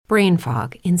brain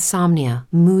fog, insomnia,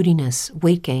 moodiness,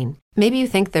 weight gain. Maybe you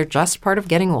think they're just part of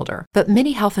getting older, but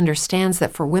MIDI Health understands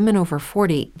that for women over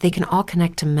 40, they can all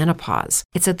connect to menopause.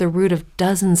 It's at the root of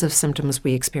dozens of symptoms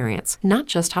we experience, not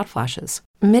just hot flashes.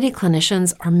 MIDI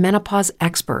clinicians are menopause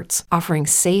experts, offering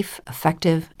safe,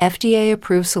 effective,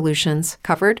 FDA-approved solutions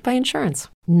covered by insurance.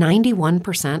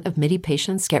 91% of MIDI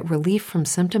patients get relief from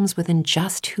symptoms within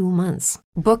just 2 months.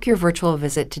 Book your virtual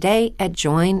visit today at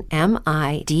joinmidi.com.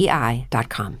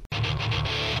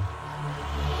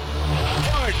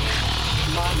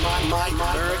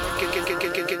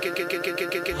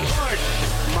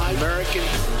 My American.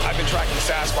 I've been tracking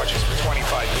Sasquatches for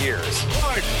 25 years.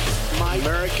 My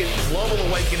American. Global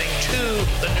awakening to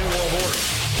the New World Order.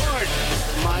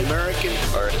 My American.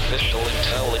 Artificial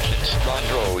intelligence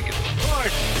android.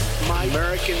 My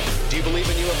American. Do you believe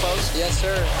in UFOs? Yes,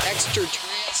 sir.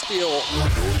 Extraterrestrial.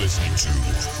 You're listening to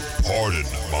Pardon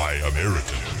My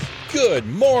American. Good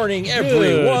morning,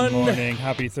 everyone. Good morning.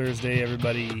 Happy Thursday,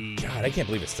 everybody. God, I can't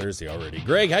believe it's Thursday already.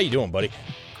 Greg, how you doing, buddy?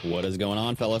 What is going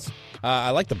on, fellas? I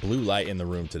like the blue light in the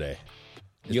room today.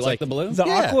 You like the blue? The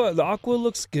aqua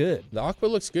looks good. The aqua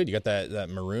looks good. You got that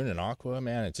maroon and aqua,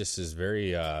 man. It just is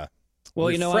very well,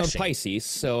 refreshing. you know, I'm a Pisces,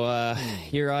 so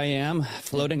here I am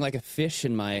floating like a fish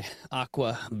in my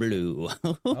aqua blue.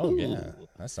 Oh, yeah.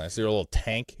 That's nice. Your little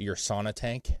tank, your sauna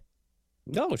tank.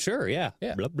 Oh, sure, yeah.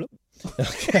 Blub, blub.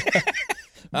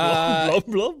 Blub,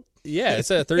 blub. Yeah, it's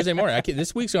a Thursday morning.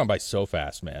 This week's gone by so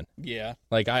fast, man. Yeah.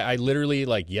 Like, I literally,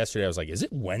 like, yesterday, I was like, is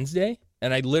it Wednesday?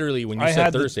 And I literally, when you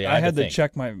said Thursday, I had to think.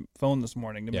 Check my phone this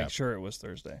morning to make sure it was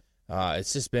Thursday.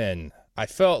 It's just been, I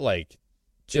felt like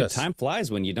just... Dude, time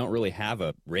flies when you don't really have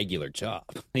a regular job.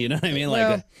 You know what I mean?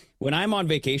 Like, when I'm on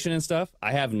vacation and stuff,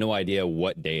 I have no idea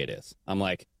what day it is. I'm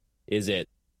like, is it...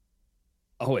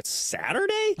 Oh, it's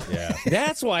Saturday? Yeah.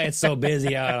 That's why it's so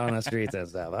busy out on the streets and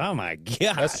stuff. Oh, my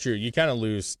God. That's true. You kind of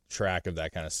lose track of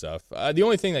that kind of stuff. The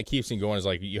only thing that keeps me going is,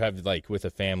 like, you have, like, with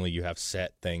a family, you have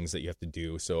set things that you have to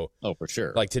do. So, oh, for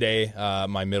sure. Like today,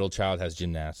 my middle child has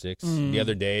gymnastics. The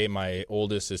other day, my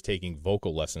oldest is taking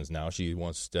vocal lessons now. She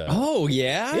wants to... Oh,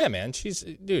 yeah? Yeah, man. She's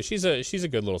a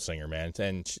good little singer, man.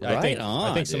 And I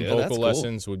think some dude, vocal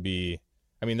lessons would be...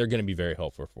 I mean, they're going to be very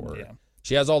helpful for her. Yeah.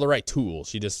 She has all the right tools.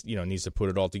 She just, needs to put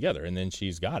it all together, and then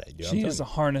she's got it. She needs to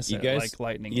harness it like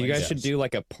lightning. You guys should do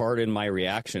like a pardon my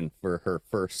reaction for her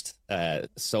first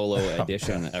solo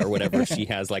edition or whatever she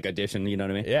has, like audition. You know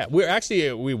what I mean? Yeah,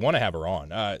 we want to have her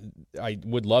on. I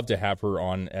would love to have her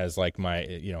on as like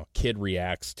my kid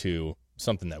reacts to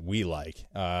something that we like.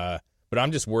 But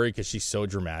I'm just worried because she's so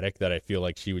dramatic that I feel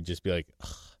like she would just be like, ugh.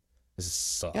 This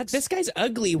sucks. God, this guy's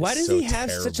ugly. Why does he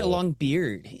have such a long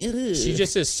beard? Ugh. She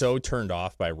just is so turned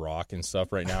off by rock and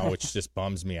stuff right now, which just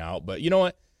bums me out. But you know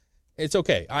what? It's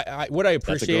okay. What I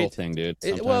appreciate. That's a girl thing, dude.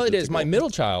 It is. My middle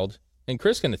child, and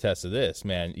Chris can attest to this,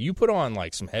 man. You put on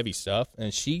like some heavy stuff,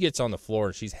 and she gets on the floor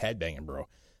and she's headbanging, bro.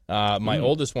 My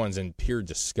oldest one's in pure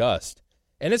disgust,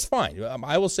 and it's fine.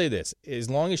 I will say this: as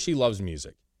long as she loves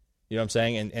music, you know what I'm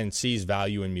saying, and sees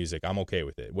value in music, I'm okay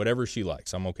with it. Whatever she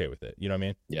likes, I'm okay with it. You know what I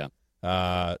mean? Yeah.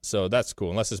 So that's cool.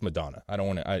 Unless it's Madonna, I don't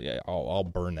want to. I'll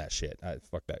burn that shit.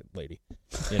 Fuck that lady.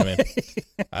 You know what I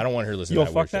mean? I don't want her listening. You'll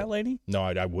to that fuck that lady? No,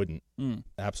 I wouldn't.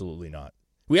 Absolutely not.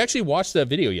 We actually watched that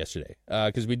video yesterday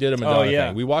because we did a Madonna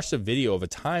thing. We watched a video of a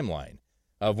timeline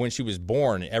of when she was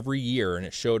born every year, and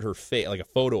it showed her face, like a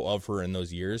photo of her in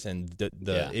those years, and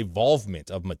the evolvement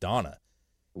of Madonna.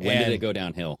 When did it go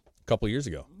downhill? A couple years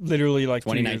ago. Literally like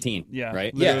 2019. Yeah.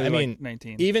 Right? Yeah, I mean, like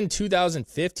 19. Even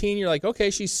 2015, you're like,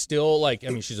 okay, she's still like, I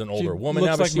mean, she's an older woman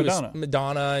now, but she was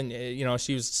Madonna, and,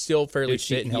 she was still fairly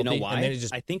fit and healthy. You know why? And then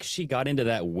I think she got into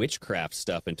that witchcraft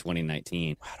stuff in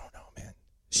 2019. I don't know, man.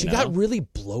 She got really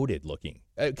bloated looking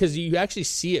because you actually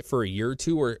see it for a year or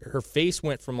two where her face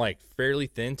went from like fairly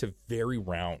thin to very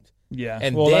round. Yeah,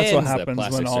 and well, then that's what happens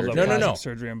when all the plastic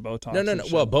surgery and Botox. No.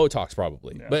 Well, Botox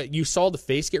probably, but you saw the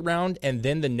face get round, and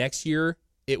then the next year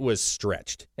it was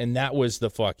stretched, and that was the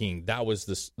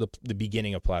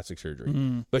beginning of plastic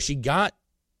surgery. But she got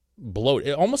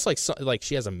bloated, almost like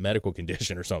she has a medical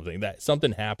condition or something. That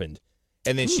something happened,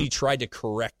 and then she tried to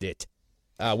correct it,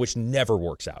 which never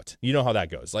works out. You know how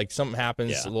that goes. Like something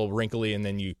happens, a little wrinkly, and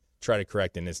then you try to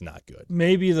correct it, and it's not good.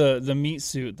 Maybe the meat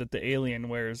suit that the alien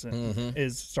wears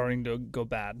is starting to go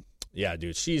bad. Yeah,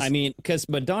 dude. I mean, because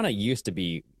Madonna used to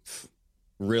be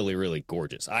really, really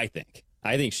gorgeous, I think.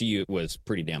 I think she was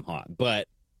pretty damn hot. But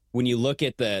when you look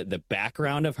at the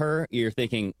background of her, you're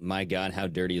thinking, my God, how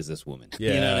dirty is this woman?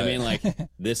 Yeah. You know what I mean? Like,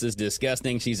 this is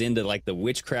disgusting. She's into, like, the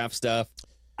witchcraft stuff.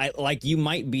 You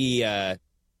might be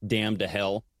damned to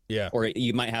hell Yeah. Or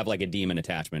you might have like a demon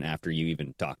attachment after you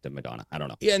even talk to Madonna. I don't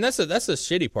know. Yeah, and that's the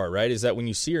shitty part, right? Is that when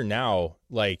you see her now,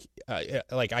 like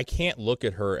I can't look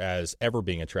at her as ever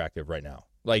being attractive right now.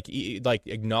 Like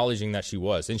acknowledging that she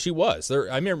was, and she was.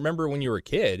 I remember when you were a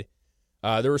kid,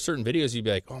 there were certain videos you'd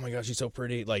be like, "Oh my gosh, she's so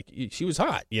pretty!" Like she was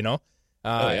hot, you know.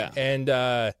 And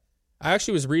I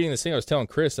actually was reading this thing. I was telling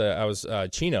Chris, I was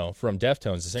Chino from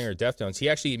Deftones, the singer of Deftones. He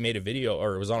actually made a video,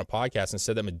 or it was on a podcast, and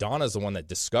said that Madonna's the one that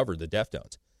discovered the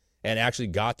Deftones and actually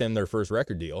got them their first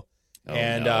record deal.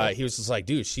 He was just like,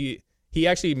 dude, he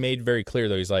actually made very clear,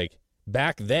 though. He's like,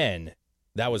 back then,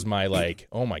 that was my, like,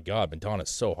 oh my God, Madonna's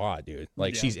so hot, dude.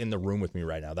 Like, she's in the room with me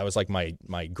right now. That was like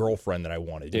my girlfriend that I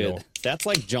wanted, dude, you know? That's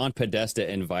like John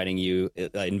Podesta inviting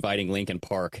Linkin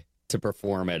Park to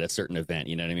perform at a certain event.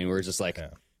 You know what I mean? We're just like,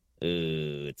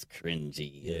 ooh, it's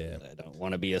cringy. Yeah. I don't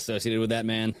want to be associated with that,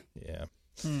 man. Yeah.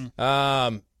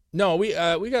 No, we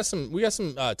got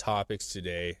some topics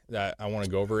today that I want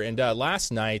to go over. And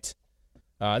last night,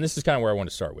 and this is kind of where I want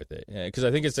to start with it, because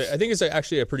I think it's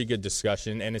actually a pretty good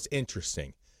discussion, and it's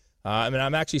interesting. I mean,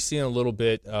 I'm actually seeing a little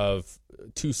bit of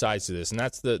two sides to this, and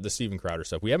that's the Steven Crowder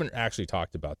stuff. We haven't actually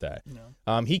talked about that.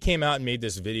 No. He came out and made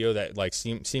this video that like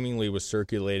seemingly was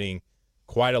circulating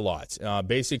quite a lot,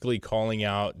 basically calling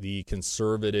out the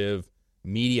conservative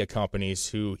media companies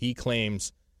who he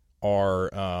claims are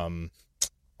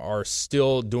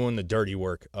still doing the dirty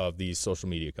work of these social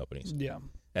media companies. Yeah.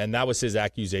 And that was his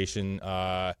accusation,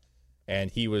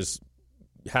 and he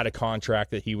had a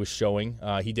contract that he was showing.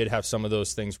 He did have some of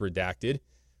those things redacted.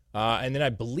 And then I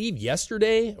believe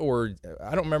yesterday, or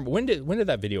I don't remember, when did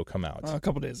that video come out? A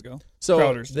couple days ago. So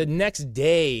Crowder's. The next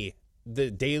day, the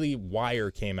Daily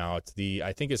Wire came out.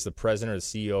 I think it's the president or the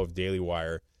CEO of Daily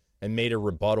Wire, and made a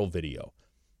rebuttal video.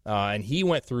 And he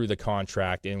went through the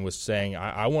contract and was saying,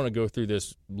 I want to go through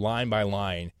this line by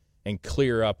line and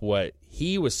clear up what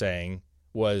he was saying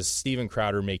was Steven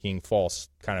Crowder making false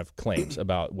kind of claims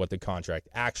about what the contract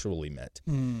actually meant.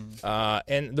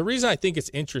 And the reason I think it's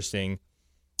interesting,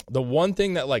 the one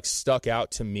thing that like stuck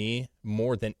out to me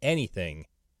more than anything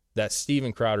that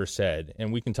Steven Crowder said,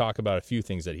 and we can talk about a few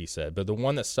things that he said, but the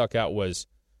one that stuck out was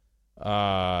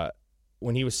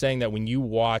when he was saying that when you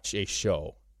watch a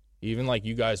show, even like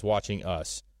you guys watching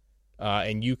us,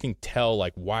 and you can tell,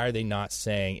 like, why are they not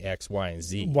saying X, Y, and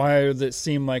Z? Why does it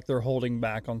seem like they're holding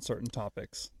back on certain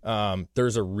topics?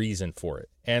 There's a reason for it.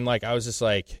 And, like, I was just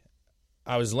like,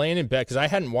 I was laying in bed because I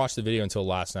hadn't watched the video until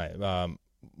last night.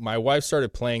 My wife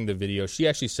started playing the video. She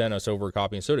actually sent us over a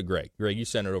copy, and so did Greg. Greg, you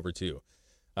sent it over too,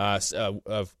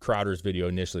 of Crowder's video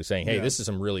initially saying, hey, this is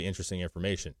some really interesting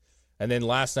information. And then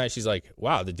last night she's like,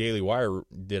 wow, the Daily Wire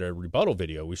did a rebuttal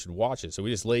video. We should watch it. So we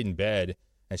just laid in bed,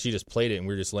 and she just played it, and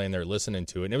we were just laying there listening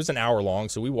to it. And it was an hour long,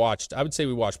 so I would say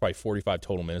we watched probably 45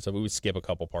 total minutes of it. We would skip a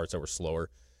couple parts that were slower.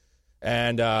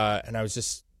 And I was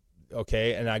just,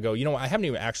 okay. And I go, you know what? I haven't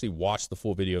even actually watched the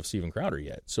full video of Steven Crowder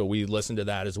yet. So we listened to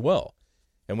that as well.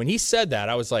 And when he said that,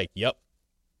 I was like, yep,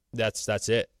 that's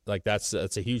it. Like, that's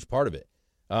a huge part of it.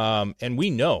 And we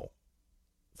know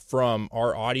from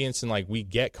our audience, and like we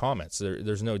get comments,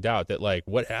 there's no doubt that like,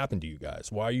 what happened to you guys?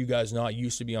 Why are you guys not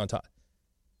used to be on top?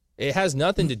 It has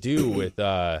nothing to do with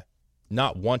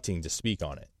not wanting to speak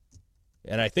on it.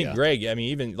 And I think, Greg, I mean,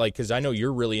 even like, because I know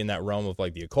you're really in that realm of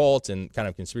like the occult and kind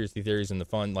of conspiracy theories and the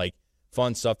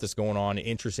fun stuff that's going on,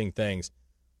 interesting things.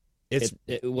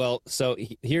 Well, so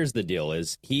here's the deal: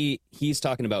 is he's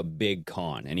talking about Big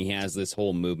Con, and he has this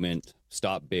whole movement,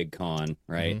 Stop Big Con,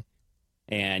 right?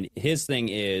 Mm-hmm. And his thing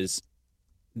is,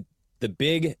 the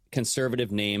big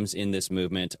conservative names in this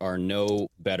movement are no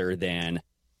better than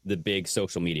the big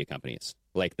social media companies,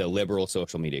 like the liberal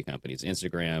social media companies,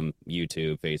 Instagram,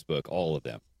 YouTube, Facebook, all of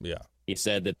them. Yeah. He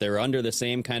said that they're under the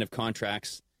same kind of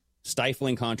contracts,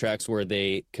 stifling contracts where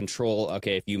they control,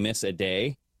 okay, if you miss a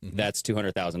day, that's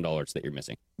 $200,000 that you're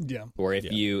missing. Yeah. Or if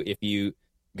you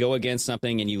go against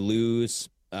something and you lose,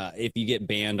 if you get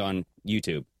banned on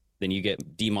YouTube, then you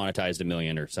get demonetized $1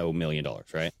 million or so $1 million,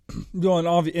 right? Well,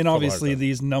 and obviously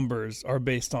these numbers are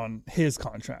based on his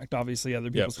contract. Obviously,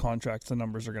 other people's contracts, the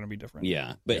numbers are going to be different.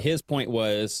 Yeah, but his point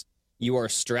was, you are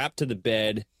strapped to the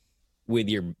bed with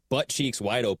your butt cheeks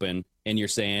wide open, and you're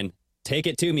saying, "Take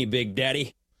it to me, Big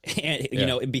Daddy," and you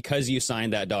know, because you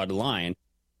signed that dotted line,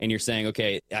 and you're saying,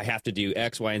 "Okay, I have to do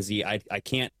X, Y, and Z. I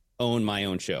can't own my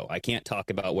own show. I can't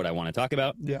talk about what I want to talk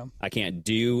about. Yeah, I can't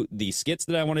do the skits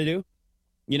that I want to do."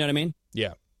 You know what I mean?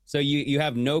 Yeah. So you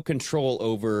have no control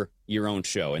over your own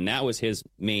show. And that was his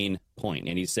main point.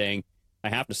 And he's saying, I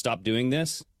have to stop doing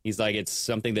this. He's like, it's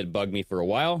something that bugged me for a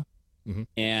while. Mm-hmm.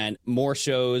 And more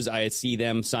shows, I see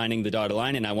them signing the dotted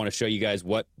line, and I want to show you guys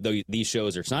what these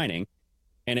shows are signing.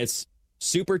 And it's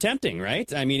super tempting,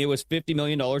 right? I mean, it was $50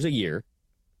 million a year,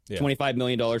 Yeah. $25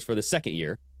 million for the second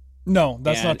year. No,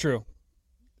 that's not And- true.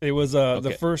 It was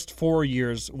the first 4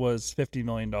 years was $50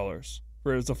 million. It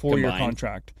was a 4-year Combined?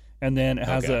 contract, and then it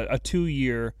has Okay. a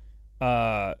 2-year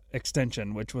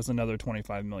extension, which was another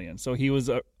 $25 million. So he was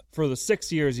for the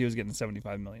 6 years he was getting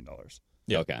 $75 million.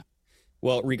 Yeah. Okay.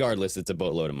 Well, regardless, it's a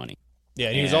boatload of money. Yeah,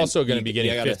 and he was And also going to you- be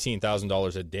getting you gotta-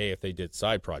 $15,000 a day if they did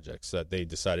side projects that they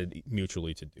decided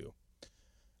mutually to do.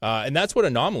 And that's what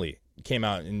Anomaly came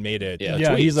out and made a Yeah,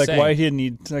 tweet he's like, saying, why he didn't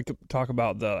need to talk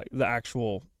about the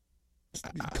actual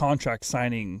contract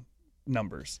signing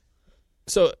numbers.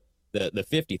 So The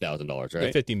 $50,000, right?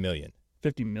 the 50 million.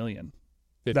 $50 million.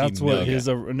 50 That's what million. his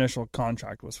initial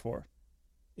contract was for.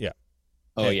 Yeah.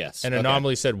 Oh, And- yes. And Okay.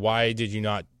 Anomaly said, why did you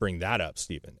not bring that up,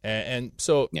 Stephen? And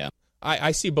so Yeah.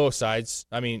 I see both sides.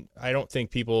 I mean, I don't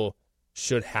think people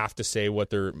should have to say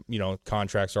what their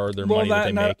contracts are, their money that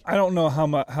they make. I don't know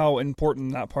how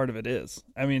important that part of it is.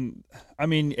 I mean,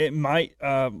 it might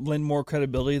lend more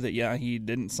credibility that he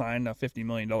didn't sign a $50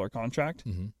 million contract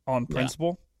on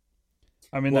principle.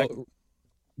 I mean, Well,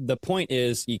 the point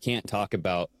is you can't talk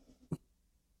about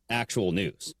actual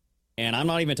news. And I'm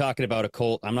not even talking about a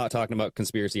cult. I'm not talking about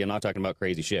conspiracy. I'm not talking about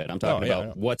crazy shit. I'm talking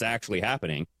about what's actually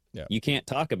happening. Yeah. You can't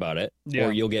talk about it Yeah.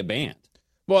 or you'll get banned.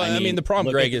 Well, I mean, the problem,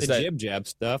 look Greg, at is the that jib jab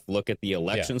stuff. Look at the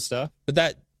election stuff.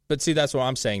 But see, that's what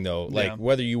I'm saying though. Like Yeah.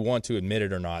 whether you want to admit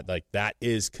it or not, like that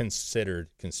is considered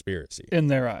conspiracy. in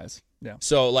their eyes. Yeah.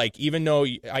 So like even though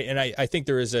I think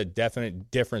there is a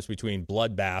definite difference between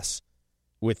bloodbaths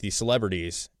with the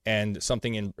celebrities and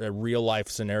something in a real life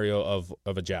scenario of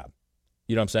a jab.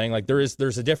 You know what I'm saying? Like there's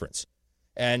a difference.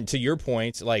 And to your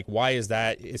point, like why is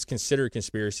that? It's considered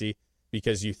conspiracy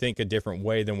because you think a different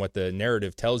way than what the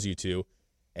narrative tells you to.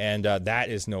 And that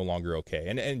is no longer okay.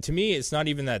 And to me, it's not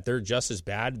even that they're just as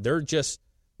bad.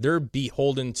 They're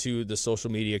beholden to the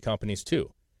social media companies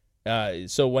too.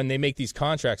 So when they make these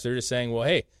contracts, they're just saying, well,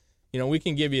 hey, we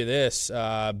can give you this,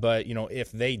 but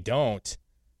if they don't,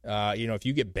 if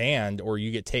you get banned or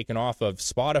you get taken off of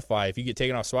Spotify, if you get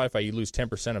taken off Spotify, you lose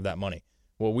 10% of that money.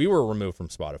 Well, we were removed from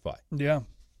Spotify. Yeah.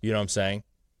 You know what I'm saying?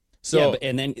 So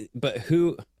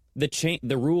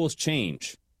The rules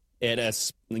change at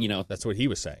that's what he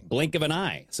was saying. Blink of an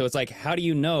eye. So it's like, how do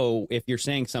you know if you're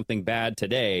saying something bad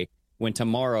today when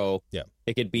tomorrow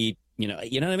it could be, you know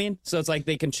what I mean? So it's like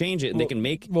they can change it and they can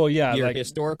make your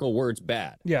historical words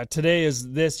bad. Yeah, today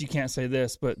is this, you can't say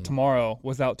this, but tomorrow,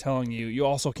 without telling you, you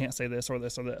also can't say this or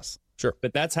this or this. Sure.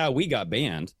 But that's how we got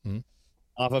banned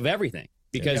off of everything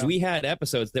because we had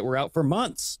episodes that were out for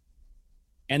months.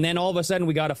 And then all of a sudden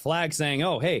we got a flag saying,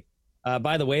 oh, hey,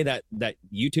 by the way, that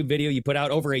YouTube video you put out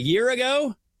over a year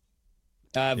ago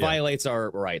violates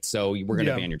our rights. So we're going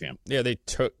to ban your channel. Yeah, they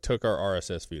took our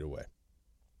RSS feed away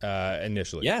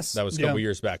initially. Yes. That was a couple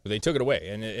years back, but they took it away.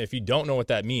 And if you don't know what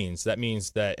that means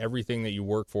that everything that you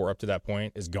work for up to that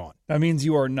point is gone. That means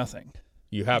you are nothing.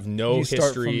 You have no you start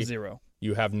history. from zero.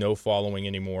 You have no following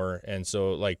anymore. And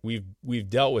so like we've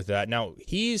dealt with that. Now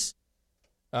he's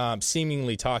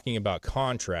seemingly talking about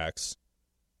contracts,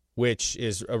 which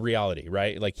is a reality,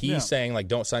 right? Like he's saying like,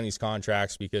 don't sign these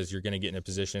contracts because you're going to get in a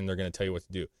position, they're going to tell you what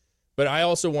to do. But I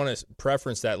also want to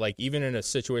preference that, like, even in a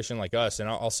situation like us, and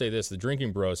I'll say this, the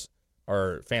Drinking Bros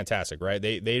are fantastic, right?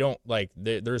 They don't, like,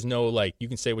 there's no, like, you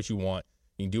can say what you want,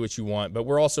 you can do what you want, but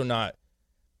we're also not,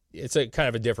 it's a kind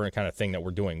of a different kind of thing that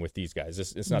we're doing with these guys.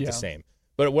 It's not the same.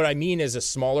 But what I mean is a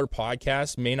smaller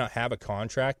podcast may not have a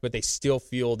contract, but they still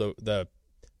feel the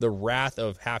wrath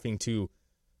of having to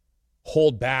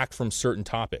hold back from certain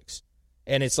topics.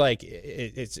 And it's like,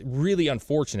 it's really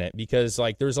unfortunate because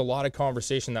like there's a lot of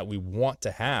conversation that we want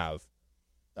to have.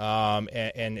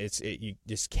 And you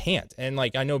just can't. And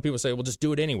like, I know people say, well, just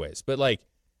do it anyways, but like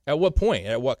at what point,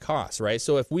 at what cost, right?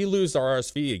 So if we lose our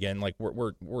RSV again, like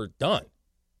we're done,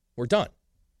 we're done.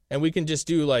 And we can just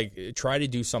do like, try to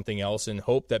do something else and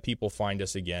hope that people find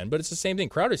us again. But it's the same thing.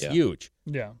 Crowder's huge.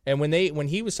 Yeah. And when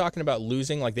he was talking about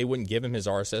losing, like they wouldn't give him his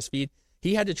RSS feed,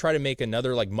 he had to try to make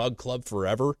another like Mug Club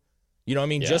Forever. You know what I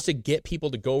mean? Just to get people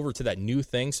to go over to that new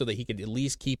thing so that he could at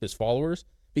least keep his followers,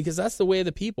 because that's the way of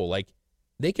the people. Like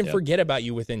they can forget about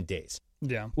you within days.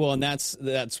 Yeah. Well, and that's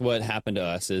what happened to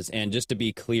us and just to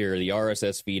be clear, the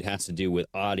RSS feed has to do with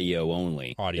audio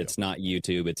only. Audio. It's not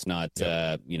YouTube. It's not,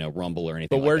 Rumble or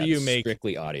anything. But where like do that. you It's make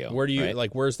strictly audio? Where do you right?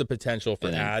 where's the potential for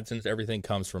And then- ads and everything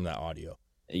comes from that audio?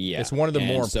 Yeah. It's one of the And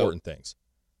more so important things.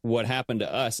 What happened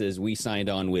to us is we signed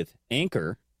on with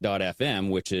Anchor.fm,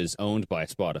 which is owned by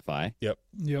Spotify. Yep.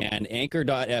 And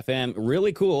Anchor.fm,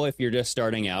 really cool if you're just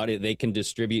starting out. They can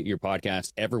distribute your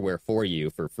podcast everywhere for you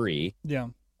for free. Yeah.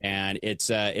 and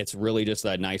it's really just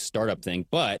a nice startup thing.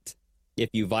 But if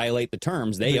you violate the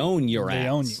terms, they own your ads. They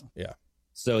own you. Yeah.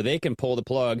 So they can pull the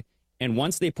plug, and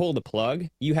once they pull the plug,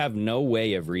 you have no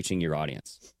way of reaching your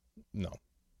audience. No.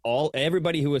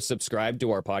 Everybody who is subscribed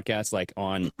to our podcast, like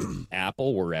on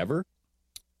Apple, wherever,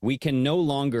 we can no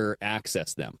longer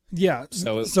access them. Yeah.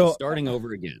 So starting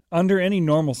over again. Under any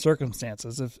normal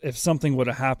circumstances, if something would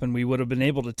have happened, we would have been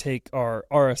able to take our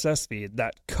RSS feed,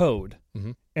 that code,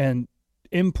 and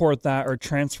import that or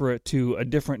transfer it to a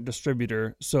different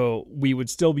distributor. So we would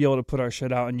still be able to put our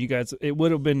shit out, and you guys, it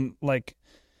would have been like,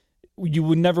 you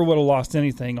would never would have lost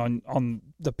anything on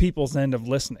the people's end of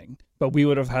listening, but we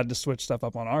would have had to switch stuff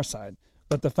up on our side.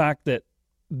 But the fact that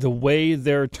the way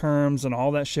their terms and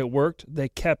all that shit worked, they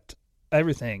kept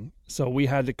everything. So we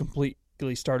had to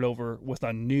completely start over with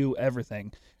a new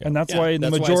everything. Yeah. And that's why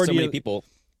the majority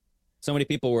so many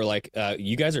people were like,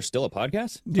 you guys are still a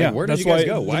podcast? Yeah. Like, where did you guys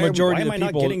go? Why am I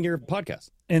not getting your podcast?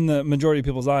 In the majority of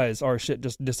people's eyes, our shit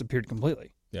just disappeared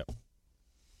completely. Yeah.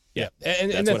 Yeah.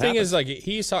 And the thing is, like,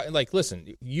 he's like,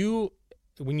 listen,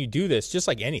 when you do this, just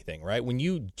like anything, right? When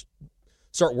you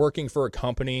start working for a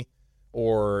company,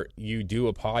 or you do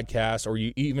a podcast, or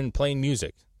you even playing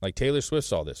music, like Taylor Swift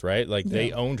saw this, right? Like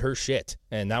they owned her shit,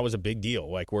 and that was a big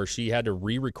deal, like where she had to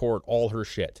re-record all her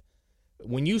shit.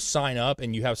 When you sign up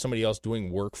and you have somebody else doing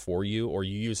work for you, or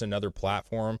you use another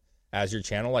platform as your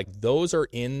channel, like those are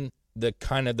in the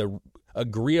kind of the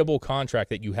agreeable contract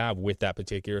that you have with that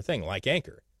particular thing, like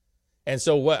Anchor. And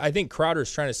so what I think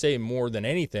Crowder's trying to say more than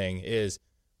anything is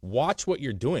watch what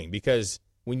you're doing, because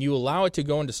when you allow it to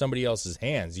go into somebody else's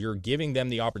hands, you're giving them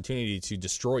the opportunity to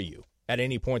destroy you at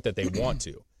any point that they want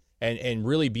to, and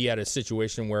really be at a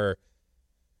situation where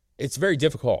it's very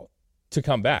difficult to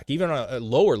come back, even on a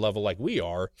lower level like we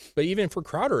are. But even for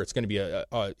Crowder, it's going to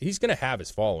be he's going to have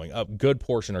his following. A good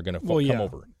portion are going to come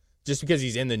over just because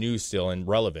he's in the news still and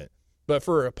relevant. But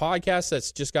for a podcast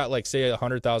that's just got, like, say,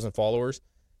 100,000 followers,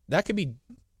 that could be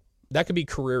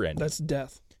career ending. That's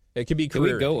death. It could be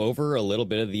career. Can we go over a little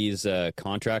bit of these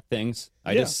contract things?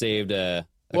 I just saved a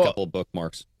couple of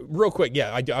bookmarks. Real quick,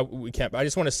 we can't. I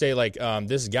just want to say, like,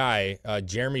 this guy,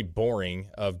 Jeremy Boring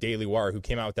of Daily Wire, who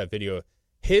came out with that video,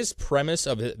 his premise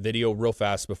of the video, real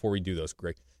fast before we do those,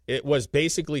 Greg, it was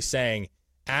basically saying,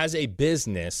 as a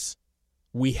business,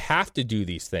 we have to do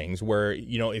these things where,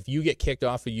 if you get kicked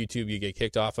off of YouTube, you get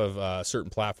kicked off of certain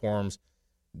platforms,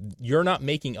 you're not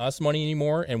making us money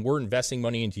anymore, and we're investing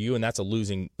money into you, and that's a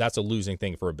losing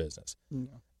thing for a business. Yeah.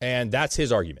 And that's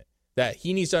his argument, that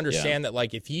he needs to understand that,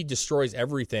 like, if he destroys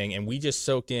everything and we just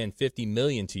soaked in $50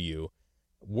 million to you,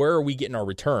 where are we getting our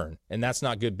return? And that's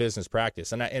not good business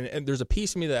practice. And there's a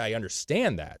piece of me that I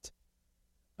understand that,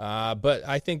 but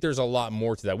I think there's a lot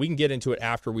more to that. We can get into it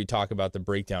after we talk about the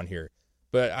breakdown here.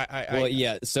 But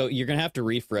so you're gonna have to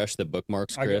refresh the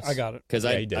bookmarks, Chris. I got it, because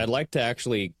I'd like to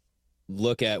actually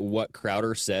look at what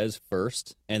Crowder says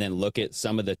first, and then look at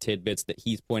some of the tidbits that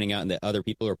he's pointing out and that other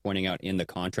people are pointing out in the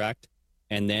contract,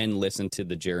 and then listen to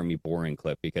the Jeremy Boring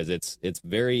clip, because it's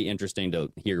very interesting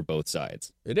to hear both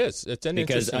sides. It is. It's an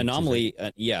because Anomaly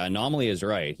is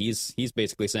right. He's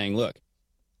basically saying, look,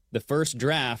 the first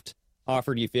draft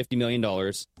offered you $50 million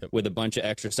with a bunch of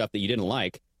extra stuff that you didn't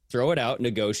like. Throw it out,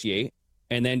 negotiate,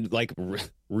 and then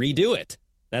redo it.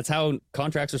 That's how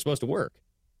contracts are supposed to work.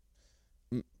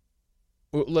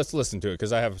 Well, let's listen to it,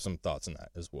 because I have some thoughts on that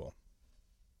as well.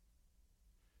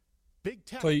 Big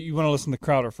Tech. So you want to listen to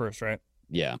Crowder first, right?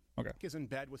 Yeah. Okay. Is in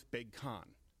bed with Big Con.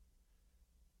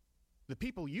 The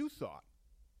people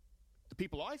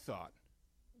I thought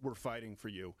were fighting for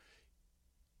you,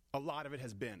 a lot of it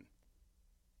has been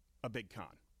a Big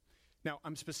Con. Now,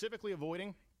 I'm specifically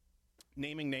avoiding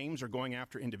naming names or going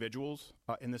after individuals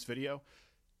in this video,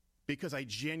 because I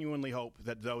genuinely hope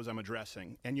that those I'm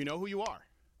addressing, and you know who you are,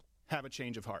 have a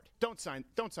change of heart. Don't sign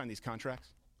these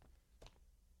contracts.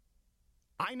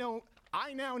 I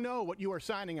now know what you are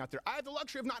signing out there. I have the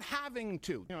luxury of not having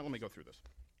to. Let me go through this.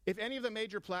 If any of the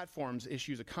major platforms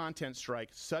issues a content strike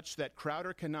such that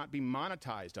Crowder cannot be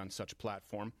monetized on such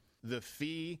platform, the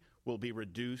fee will be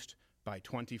reduced by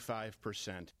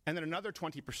 25%. And then another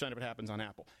 20% of it happens on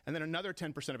Apple. And then another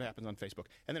 10% of it happens on Facebook.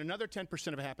 And then another 10%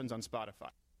 of it happens on Spotify.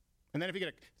 And then if you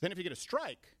get a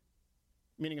strike,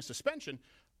 meaning a suspension,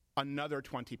 another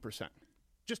 20%.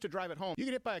 Just to drive it home. You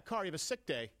get hit by a car, you have a sick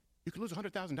day, you could lose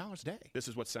 $100,000 a day. This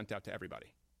is what's sent out to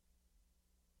everybody.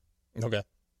 Okay.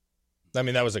 I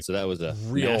mean, that was a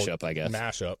real mashup, I guess.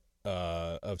 Mashup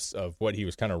of what he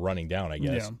was kind of running down, I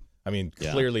guess. Yeah. I mean,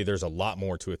 clearly there's a lot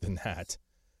more to it than that.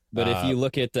 But if you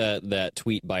look at that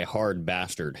tweet by Hard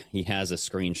Bastard, he has a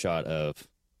screenshot of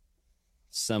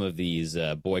some of these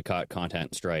boycott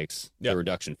content strikes, the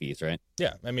reduction fees, right?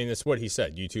 Yeah, I mean, that's what he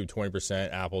said. YouTube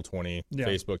 20%, Apple 20%,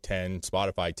 Facebook 10%,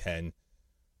 Spotify 10%.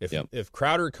 If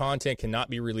Crowder content cannot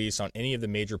be released on any of the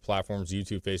major platforms,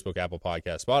 YouTube, Facebook, Apple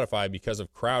Podcasts, Spotify, because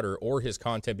of Crowder or his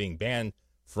content being banned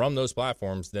from those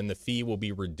platforms, then the fee will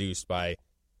be reduced by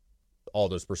all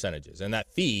those percentages. And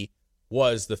that fee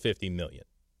was the $50 million.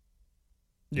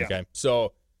 Yeah. Okay.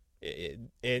 So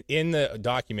in the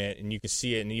document, and you can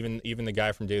see it, and even the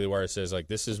guy from Daily Wire says, like,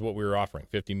 this is what we were offering,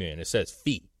 $50 million. It says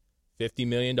fee, $50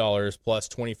 million plus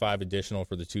 25 additional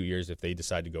for the 2 years if they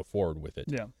decide to go forward with it.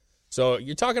 Yeah. So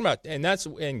you're talking about,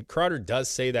 and Crowder does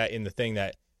say that in the thing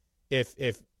that if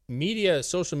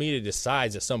social media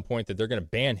decides at some point that they're going to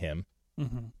ban him,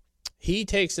 he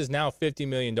takes his now $50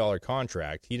 million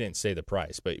contract. He didn't say the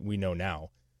price, but we know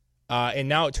now. And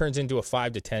now it turns into a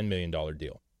 $5 to $10 million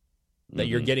deal that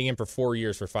you're getting him for 4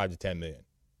 years for $5 to $10 million.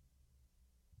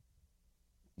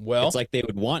 Well, it's like they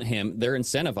would want him. They're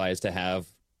incentivized to have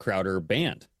Crowder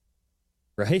banned,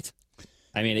 right?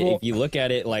 I mean, if you look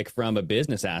at it like from a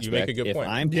business aspect, you make a good point.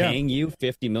 I'm paying you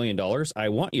 $50 million, I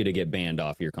want you to get banned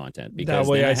off your content because that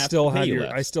way I still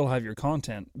have your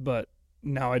content, but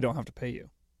now I don't have to pay you.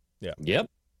 Yeah. Yep.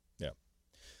 Yeah.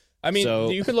 I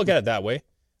mean, you could look at it that way.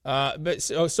 But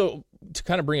so to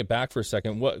kind of bring it back for a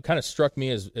second, what kind of struck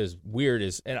me as weird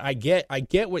is, and I get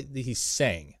what he's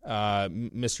saying,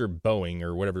 Mr. Boeing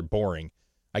or whatever, Boring.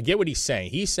 I get what he's saying.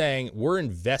 He's saying we're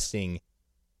investing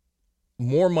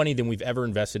more money than we've ever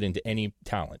invested into any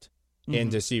talent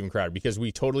into Steven Crowder because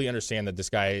we totally understand that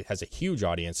this guy has a huge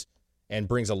audience and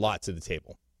brings a lot to the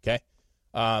table. Okay.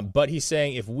 But he's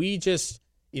saying if we just,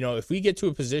 if we get to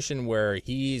a position where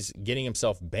he's getting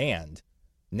himself banned,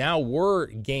 now we're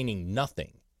gaining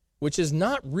nothing, which is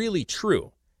not really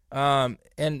true.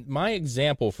 And my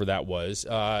example for that was,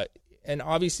 and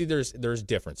obviously there's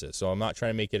differences, so I'm not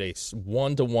trying to make it a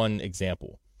one-to-one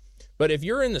example. But if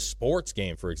you're in the sports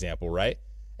game, for example, right,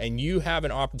 and you have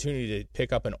an opportunity to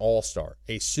pick up an all-star,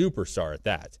 a superstar at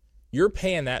that, you're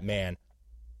paying that man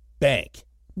bank.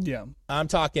 Yeah. I'm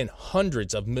talking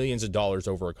hundreds of millions of dollars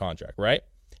over a contract, right?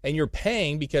 And you're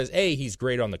paying because, A, he's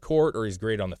great on the court or he's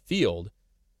great on the field,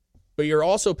 but you're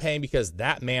also paying because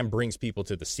that man brings people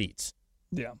to the seats.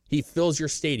 Yeah. He fills your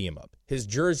stadium up. His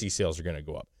jersey sales are going to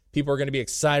go up. People are going to be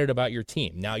excited about your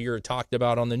team. Now you're talked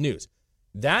about on the news.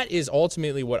 That is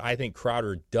ultimately what I think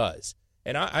Crowder does.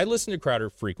 And I listen to Crowder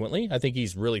frequently. I think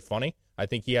he's really funny. I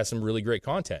think he has some really great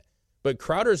content. But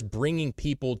Crowder's bringing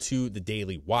people to the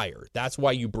Daily Wire. That's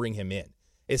why you bring him in.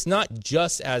 It's not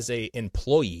just as an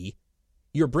employee.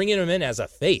 You're bringing him in as a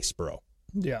face, bro.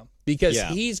 Yeah. Because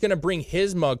he's going to bring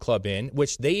his mug club in,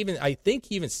 which I think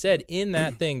he even said in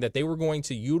that thing that they were going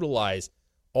to utilize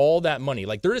all that money.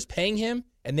 Like, they're just paying him,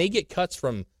 and they get cuts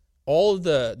from all of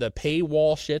the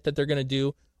paywall shit that they're going to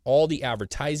do, all the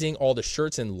advertising, all the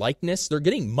shirts and likeness. They're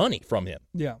getting money from him.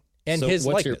 Yeah. And his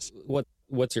likeness.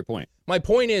 What's your point? My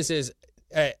point is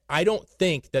I don't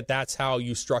think that that's how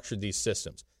you structure these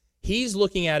systems. He's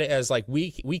looking at it as like,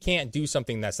 we can't do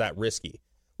something that's that risky.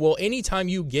 Well, anytime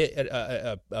you get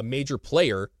a major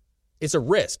player, it's a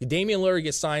risk. Damian Lillard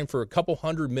gets signed for a couple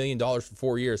 $100 million for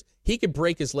 4 years. He could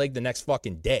break his leg the next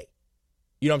fucking day.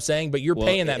 You know what I'm saying? But you're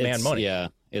paying that man money. Yeah.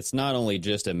 It's not only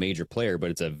just a major player,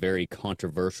 but it's a very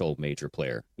controversial major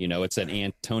player. It's an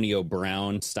Antonio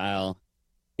Brown style.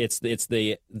 It's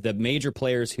the major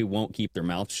players who won't keep their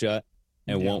mouth shut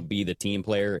and won't be the team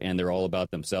player, and they're all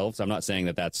about themselves. I'm not saying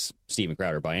that that's Steven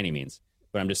Crowder by any means,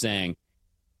 but I'm just saying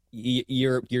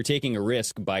you're taking a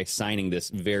risk by signing this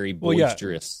very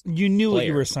boisterous You knew player. what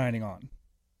you were signing on.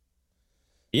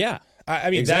 Yeah.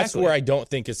 I mean, exactly. That's where I don't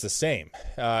think it's the same.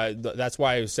 That's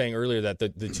why I was saying earlier that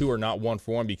the two are not one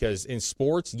for one, because in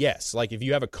sports, yes, like if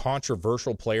you have a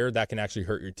controversial player, that can actually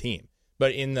hurt your team.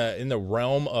 But in the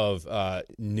realm of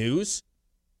news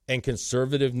and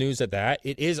conservative news at that,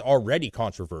 it is already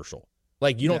controversial.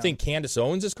 Like, you don't think Candace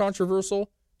Owens is controversial?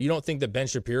 You don't think that Ben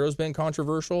Shapiro's been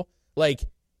controversial? Like,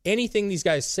 anything these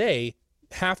guys say,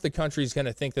 half the country's going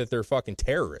to think that they're fucking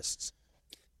terrorists.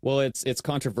 Well, it's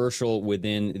controversial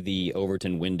within the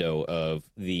Overton window of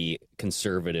the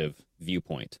conservative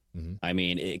viewpoint. Mm-hmm. I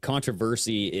mean,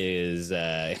 controversy is,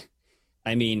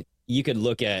 you could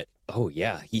look at,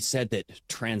 he said that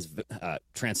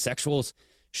transsexuals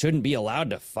shouldn't be allowed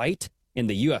to fight in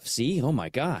the UFC. Oh my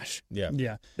gosh.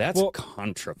 Yeah. That's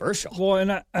controversial. Well,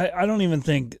 and I don't even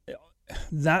think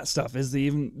that stuff is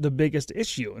even the biggest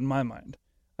issue in my mind.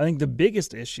 I think the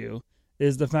biggest issue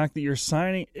is the fact that you're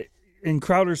signing, in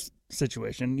Crowder's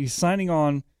situation, he's signing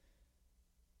on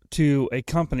to a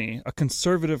company, a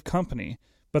conservative company,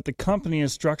 but the company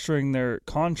is structuring their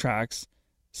contracts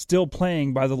still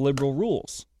playing by the liberal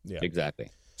rules. Yeah, exactly.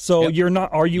 So you're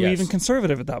not. Are you Yes. even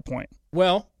conservative at that point?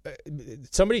 Well,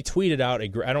 somebody tweeted out, I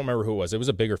don't remember who it was. It was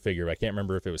a bigger figure. I can't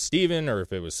remember if it was Steven or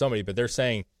if it was somebody, but they're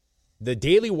saying the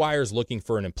Daily Wire is looking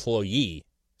for an employee.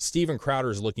 Steven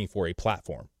Crowder is looking for a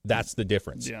platform. That's the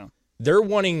difference. Yeah. They're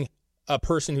wanting a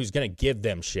person who's going to give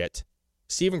them shit.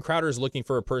 Steven Crowder is looking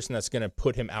for a person that's going to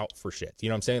put him out for shit. You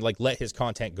know what I'm saying? Like, let his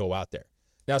content go out there.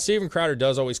 Now, Steven Crowder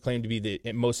does always claim to be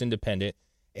the most independent,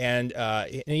 and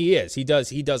he is. He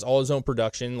does all his own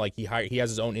production. Like, he has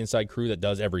his own inside crew that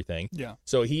does everything. Yeah.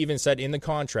 So he even said in the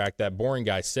contract that Boring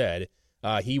Guy said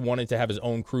he wanted to have his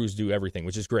own crews do everything,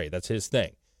 which is great. That's his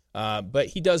thing. But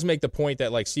he does make the point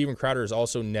that, like, Steven Crowder has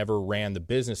also never ran the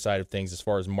business side of things as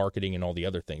far as marketing and all the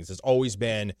other things. It's always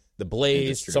been the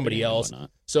Blaze, somebody else.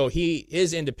 So he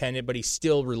is independent, but he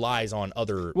still relies on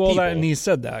other people. And he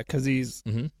said that because he's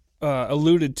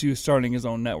alluded to starting his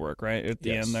own network, right, at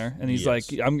the end there. And he's like,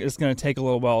 it's going to take a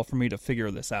little while for me to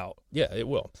figure this out. Yeah, it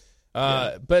will.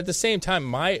 But at the same time,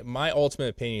 my ultimate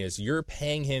opinion is you're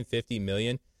paying him $50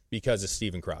 million because of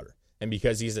Steven Crowder. And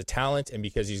because he's a talent and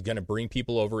because he's going to bring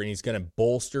people over and he's going to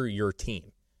bolster your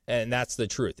team. And that's the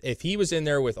truth. If he was in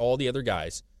there with all the other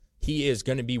guys, he is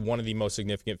going to be one of the most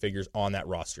significant figures on that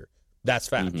roster. That's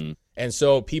fact. And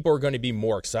so people are going to be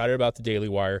more excited about the Daily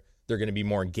Wire. They're going to be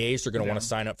more engaged. They're going to want to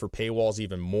sign up for paywalls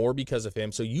even more because of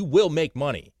him. So you will make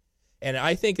money. And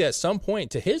I think that at some point,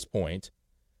 to his point,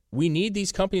 we need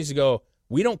these companies to go,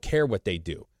 we don't care what they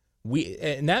do.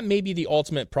 And that may be the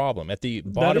ultimate problem at the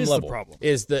bottom level. The problem.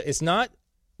 It's not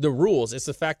the rules, it's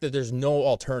the fact that there's no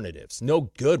alternatives,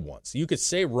 no good ones. You could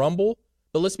say Rumble,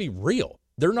 but let's be real.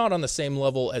 They're not on the same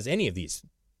level as any of these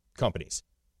companies.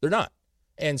 They're not.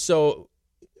 And so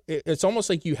it's almost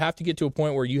like you have to get to a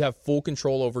point where you have full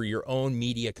control over your own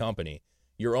media company,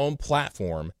 your own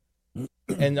platform.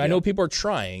 And I know people are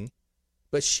trying,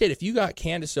 but shit, if you got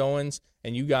Candace Owens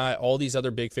and you got all these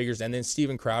other big figures and then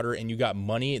Steven Crowder and you got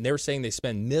money, and they were saying they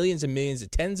spend millions and millions,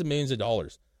 tens of millions of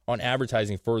dollars on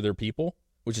advertising for their people,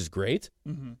 which is great.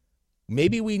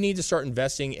 Maybe we need to start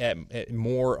investing at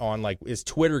more on, like, is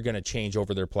Twitter going to change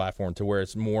over their platform to where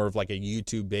it's more of like a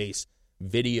YouTube-based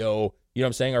video? You know what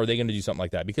I'm saying? Are they going to do something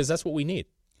like that? Because that's what we need.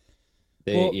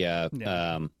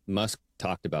 Musk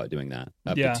talked about doing that,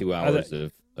 up to 2 hours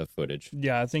of footage.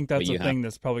 Yeah, I think that's a thing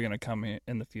that's probably going to come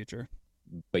in the future.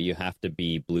 But you have to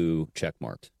be blue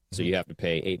checkmarked. So you have to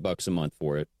pay $8 a month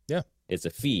for it. Yeah. It's a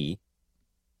fee.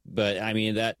 But I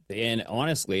mean and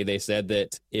honestly, they said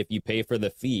that if you pay for the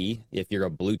fee, if you're a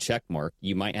blue check mark,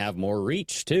 you might have more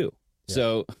reach too. Yeah.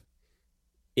 So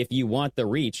if you want the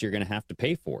reach, you're going to have to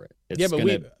pay for it. It's going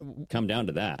to come down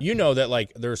to that. You know that,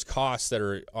 like, there's costs that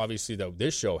are obviously that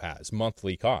this show has,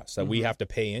 monthly costs that we have to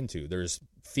pay into. There's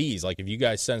fees. Like, if you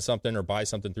guys send something or buy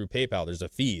something through PayPal, there's a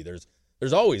fee.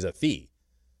 There's always a fee.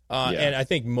 And I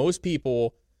think most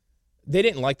people, they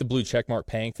didn't like the blue checkmark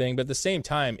paying thing. But at the same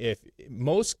time, if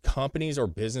most companies or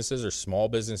businesses or small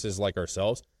businesses like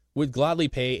ourselves would gladly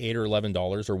pay $8 or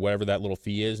 $11 or whatever that little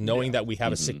fee is, knowing that we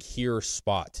have a secure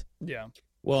spot. Yeah.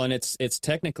 Well, and it's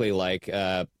technically like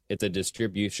it's a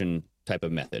distribution type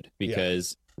of method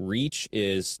because reach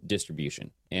is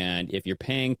distribution. And if you're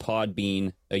paying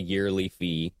Podbean a yearly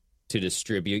fee to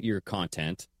distribute your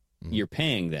content, you're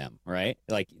paying them, right?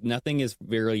 Like nothing's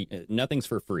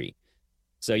for free.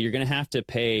 So you're going to have to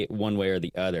pay one way or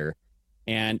the other.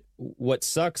 And what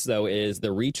sucks, though, is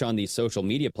the reach on these social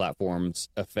media platforms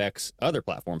affects other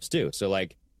platforms, too. So,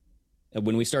 like,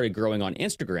 when we started growing on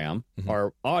Instagram,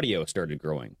 our audio started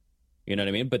growing. You know what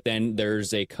I mean? But then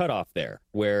there's a cutoff there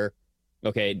where,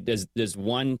 okay, does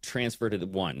one transfer to the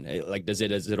one? Like, is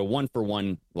it a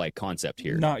one-for-one, like, concept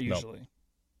here? Not usually.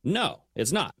 No,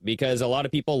 it's not, because a lot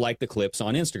of people like the clips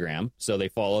on Instagram, so they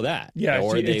follow that. Yeah,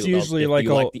 or it's usually like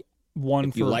a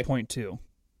 1 for 0.2.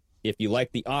 If you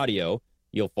like the audio,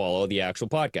 you'll follow the actual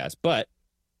podcast. But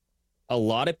a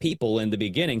lot of people in the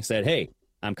beginning said, hey,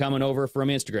 I'm coming over from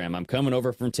Instagram. I'm coming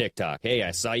over from TikTok. Hey, I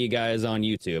saw you guys on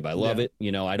YouTube. I love it.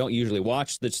 You know, I don't usually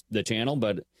watch the channel,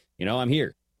 but, you know, I'm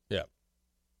here. Yeah.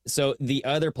 So the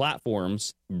other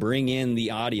platforms bring in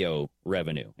the audio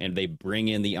revenue, and they bring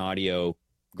in the audio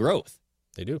growth.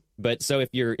 They do. But so if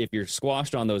you're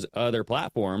squashed on those other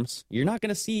platforms, you're not going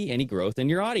to see any growth in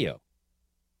your audio.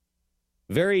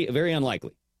 Very, very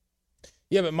unlikely.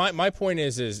 Yeah, but my point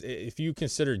is if you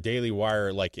consider Daily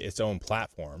Wire like its own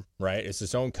platform, right? It's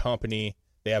its own company.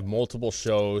 They have multiple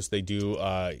shows. They do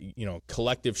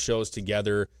collective shows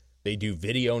together. They do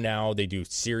video now. They do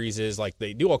series. Like,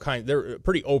 they do all kinds. They're a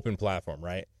pretty open platform,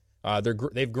 right?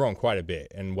 They've grown quite a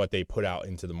bit in what they put out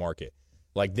into the market.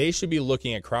 Like, they should be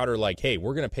looking at Crowder like, hey,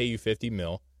 we're going to pay you $50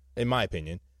 million, in my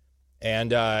opinion,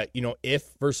 And, if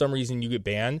for some reason you get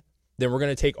banned, then we're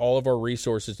going to take all of our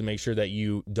resources to make sure that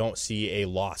you don't see a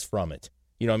loss from it.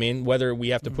 You know what I mean? Whether we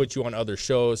have to put you on other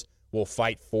shows, we'll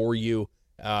fight for you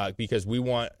because we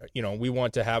want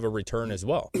to have a return as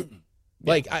well.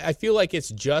 Like, I feel like it's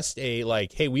just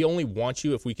hey, we only want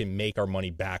you if we can make our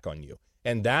money back on you.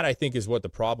 And that, I think, is what the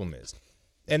problem is.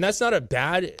 And that's not a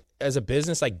bad as a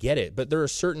business. I get it. But there are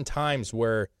certain times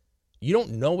where you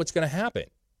don't know what's going to happen.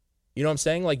 You know what I'm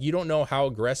saying? Like, you don't know how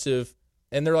aggressive.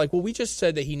 And they're like, well, we just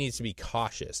said that he needs to be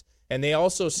cautious. And they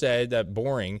also said that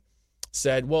Boring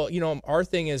said, well, our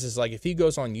thing is like, if he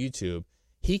goes on YouTube,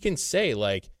 he can say,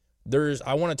 like,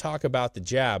 I want to talk about the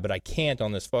jab, but I can't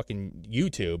on this fucking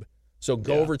YouTube. So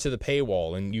go over to the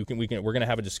paywall and we're going to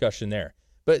have a discussion there.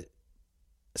 But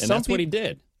that's what he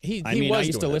did. I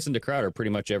used to that. listen to Crowder pretty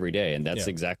much every day, and that's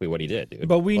exactly what he did, dude.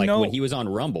 But we know when he was on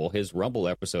Rumble, his Rumble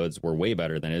episodes were way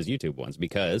better than his YouTube ones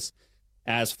because,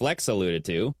 as Flex alluded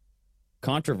to,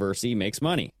 controversy makes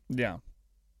money. Yeah.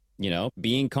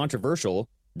 Being controversial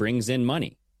brings in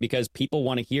money because people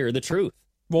want to hear the truth.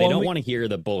 Well, they don't want to hear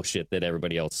the bullshit that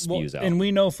everybody else spews out. And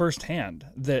we know firsthand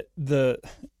that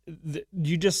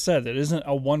you just said that isn't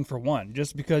a 1-for-1.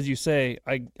 Just because you say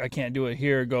I can't do it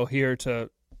here, go here to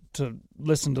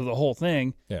listen to the whole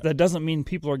thing, that doesn't mean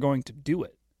people are going to do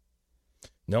it.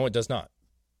 No, it does not.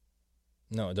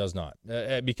 No, it does not.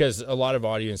 Because a lot of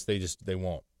audience, they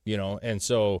won't, and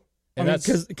so. And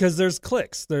that's because there's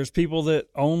clicks. There's people that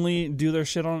only do their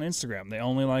shit on Instagram. They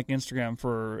only like Instagram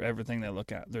for everything they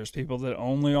look at. There's people that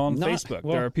only on Facebook.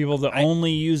 There are people that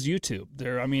only use YouTube.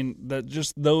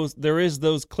 There is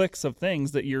those clicks of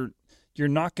things that you're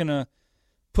not gonna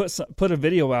put a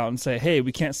video out and say, hey,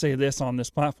 we can't say this on this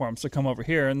platform, so come over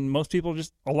here. And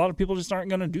a lot of people just aren't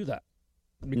gonna do that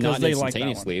because not they like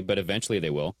instantaneously, but eventually they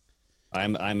will.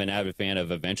 I'm an avid fan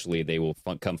of eventually they will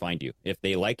come find you. If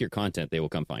they like your content, they will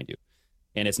come find you.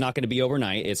 And it's not going to be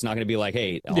overnight. It's not going to be like,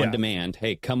 hey, on demand,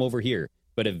 hey, come over here.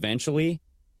 But eventually,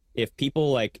 if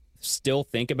people still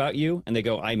think about you and they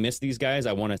go, I miss these guys,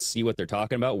 I want to see what they're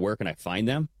talking about, where can I find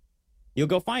them? You'll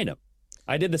go find them.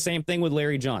 I did the same thing with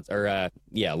Larry Johnson,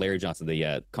 Larry Johnson,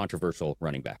 the controversial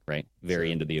running back, right?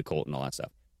 Very into the occult and all that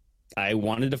stuff. I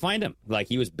wanted to find him. Like,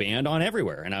 he was banned on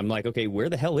everywhere. And I'm like, okay, where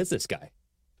the hell is this guy?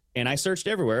 And I searched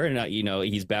everywhere, and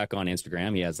he's back on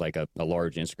Instagram. He has a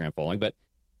large Instagram following, but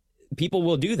people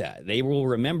will do that. They will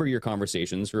remember your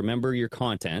conversations, remember your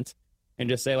content, and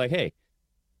just say hey,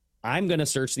 I'm going to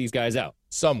search these guys out.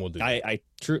 Some will do that.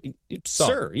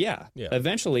 Sure, yeah.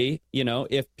 Eventually,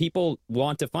 if people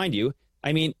want to find you,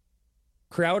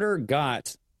 Crowder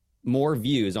got more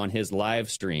views on his live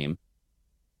stream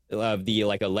of the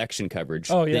election coverage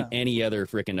than any other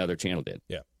freaking other channel did.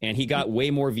 Yeah. And he got way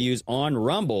more views on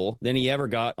Rumble than he ever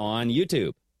got on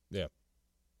YouTube. Yeah.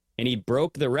 And he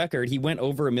broke the record. He went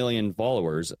over 1 million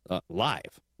followers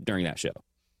live during that show.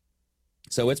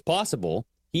 So it's possible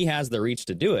he has the reach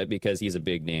to do it because he's a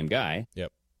big name guy. Yep.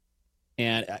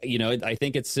 And I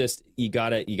think it's just you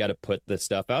gotta put the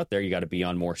stuff out there. You got to be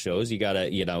on more shows. You got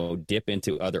to dip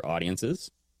into other audiences.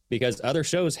 Because other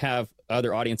shows have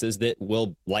other audiences that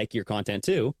will like your content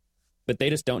too, but they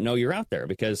just don't know you're out there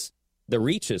because the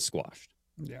reach is squashed.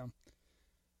 Yeah.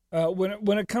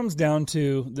 When it comes down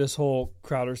to this whole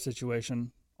Crowder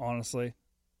situation, honestly,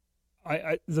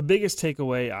 I the biggest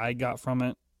takeaway I got from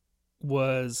it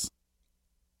was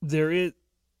there is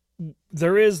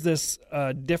this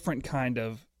different kind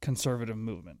of conservative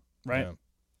movement, right? Yeah.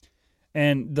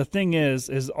 And the thing is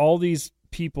all these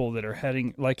people that are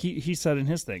heading, like he said in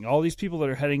his thing, all these people that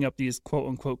are heading up these quote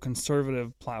unquote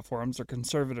conservative platforms or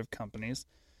conservative companies,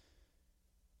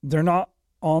 they're not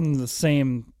on the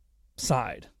same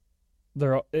side.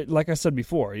 They're, like I said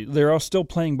before, they're all still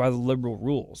playing by the liberal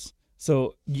rules.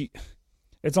 So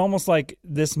it's almost like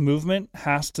this movement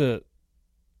has to.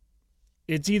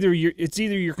 It's either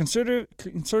you're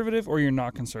conservative or you're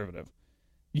not conservative.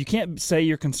 You can't say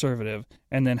you're conservative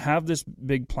and then have this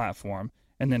big platform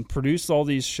and then produce all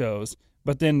these shows,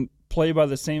 but then play by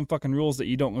the same fucking rules that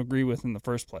you don't agree with in the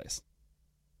first place.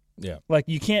 Yeah. Like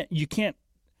you can't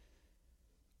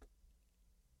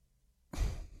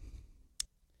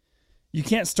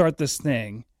start this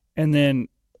thing and then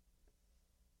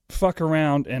fuck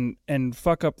around and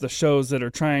fuck up the shows that are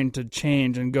trying to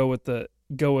change and go with the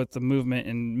movement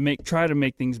and try to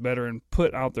make things better and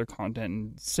put out their content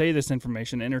and say this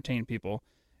information, entertain people,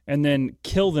 and then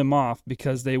kill them off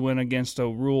because they went against a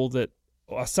rule that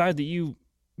a side that you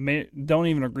don't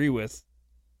even agree with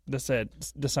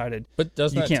decided. But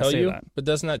doesn't you that can't tell say you? that. But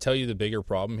doesn't that tell you the bigger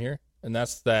problem here? And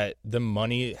that's that the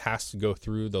money has to go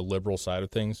through the liberal side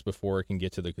of things before it can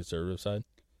get to the conservative side.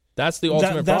 That's the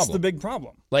ultimate That's problem. the big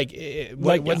problem. Like,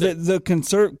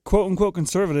 the quote unquote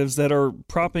conservatives that are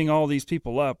propping all these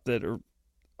people up that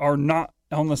are not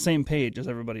on the same page as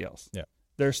everybody else. Yeah.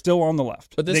 They're still on the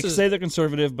left. But they say they're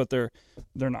conservative, but they're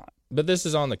not. But this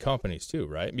is on the companies too,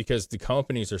 right? Because the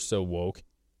companies are so woke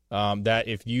that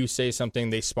if you say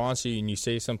something, they sponsor you, and you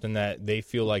say something that they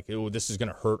feel like, oh, this is going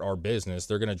to hurt our business,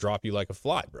 they're going to drop you like a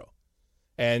fly, bro.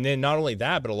 And then not only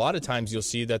that, but a lot of times you'll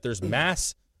see that there's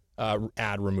mass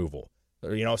ad removal.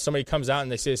 You know, if somebody comes out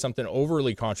and they say something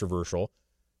overly controversial,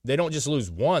 they don't just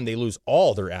lose one, they lose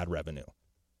all their ad revenue.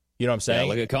 You know what I'm saying?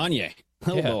 Yeah, look at Kanye.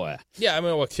 Oh, boy. Yeah, I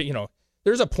mean, you know,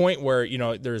 there's a point where, you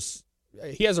know,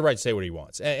 he has the right to say what he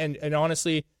wants. And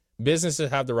honestly, businesses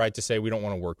have the right to say, we don't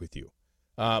want to work with you.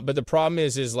 But the problem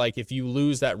is like, if you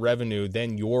lose that revenue,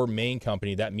 then your main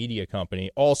company, that media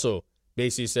company, also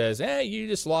basically says, hey, you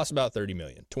just lost about 30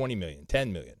 million, 20 million,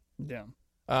 10 million. Yeah.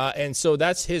 And so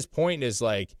that's his point, is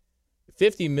like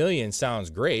 50 million sounds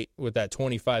great with that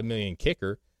 25 million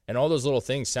kicker, and all those little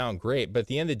things sound great. But at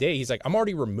the end of the day, he's like, I'm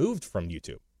already removed from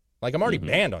YouTube. Like, I'm already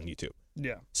banned on YouTube.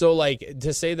 Yeah. So, like,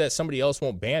 to say that somebody else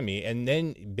won't ban me, and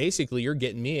then basically you're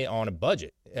getting me on a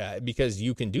budget because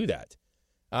you can do that.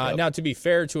 Now, to be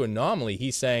fair to Anomaly,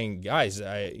 he's saying, guys,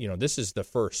 this is the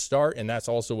first start, and that's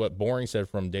also what Boring said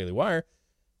from Daily Wire.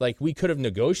 Like, we could have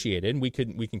negotiated, and we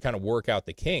can kind of work out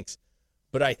the kinks.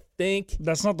 But I think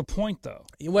that's not the point, though.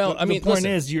 Well, the point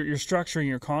is you're structuring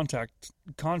your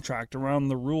contract around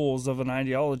the rules of an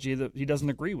ideology that he doesn't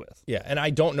agree with. Yeah, and I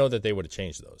don't know that they would have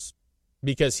changed those,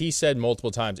 because he said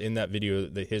multiple times in that video,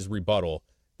 his rebuttal,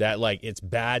 that like it's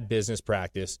bad business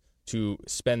practice to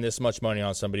spend this much money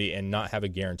on somebody and not have a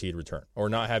guaranteed return or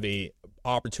not have a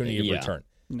opportunity of return.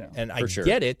 No, and I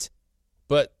get it,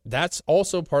 but that's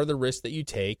also part of the risk that you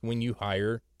take when you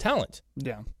hire talent.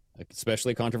 Yeah.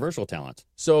 Especially controversial talent.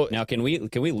 So now, can we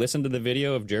listen to the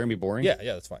video of Jeremy Boring? Yeah,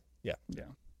 that's fine. Yeah.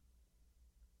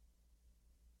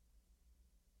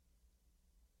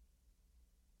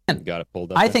 Got it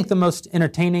pulled up. I think the most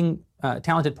entertaining,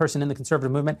 talented person in the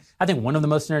conservative movement, I think one of the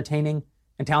most entertaining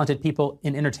and talented people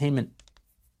in entertainment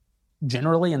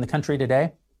generally in the country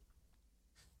today,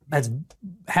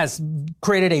 has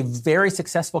created a very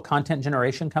successful content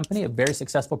generation company, a very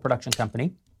successful production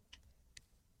company.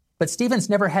 But Stevens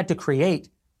never had to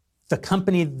create the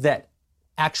company that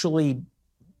actually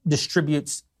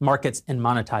distributes, markets, and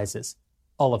monetizes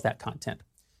all of that content.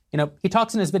 You know, he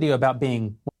talks in his video about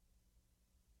being...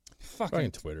 Fucking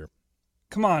Twitter.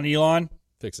 Come on, Elon.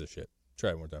 Fix this shit.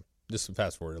 Try it one more time. Just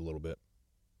fast forward a little bit.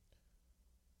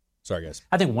 Sorry, guys.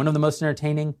 I think one of the most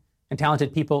entertaining and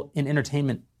talented people in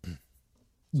entertainment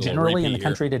generally in the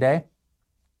country today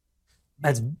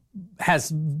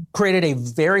has created a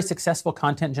very successful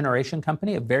content generation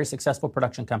company, a very successful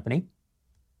production company.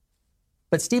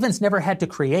 But Stevens never had to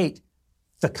create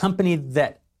the company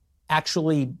that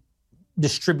actually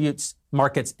distributes,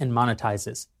 markets, and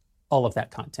monetizes all of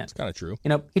that content. It's kind of true. You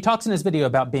know, he talks in his video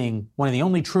about being one of the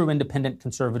only true independent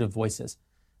conservative voices.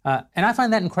 And I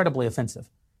find that incredibly offensive.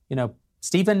 You know,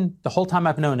 Stephen, the whole time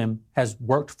I've known him, has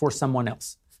worked for someone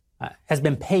else, has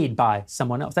been paid by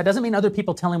someone else. That doesn't mean other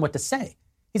people tell him what to say.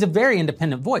 He's a very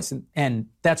independent voice, and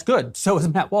that's good. So is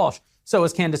Matt Walsh. So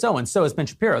is Candace Owens. So is Ben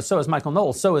Shapiro. So is Michael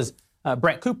Knowles. So is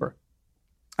Brett Cooper.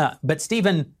 But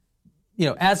Stephen, you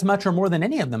know, as much or more than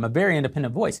any of them, a very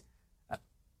independent voice.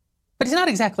 But he's not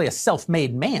exactly a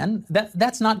self-made man.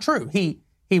 That's not true. He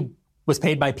was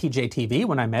paid by PJTV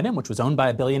when I met him, which was owned by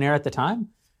a billionaire at the time.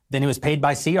 Then he was paid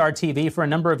by CRTV for a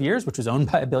number of years, which was owned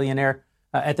by a billionaire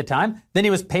at the time. Then he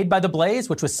was paid by The Blaze,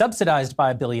 which was subsidized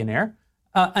by a billionaire,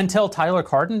 until Tyler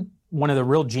Cardon, one of the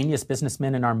real genius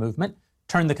businessmen in our movement,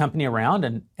 turned the company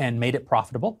around and made it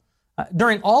profitable.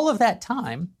 During all of that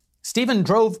time, Stephen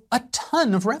drove a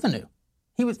ton of revenue.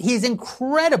 He's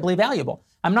incredibly valuable.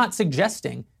 I'm not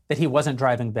suggesting that he wasn't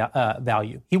driving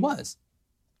value. He was.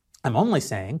 I'm only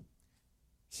saying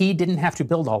he didn't have to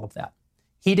build all of that.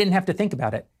 He didn't have to think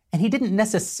about it. And he didn't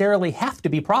necessarily have to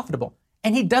be profitable.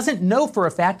 And he doesn't know for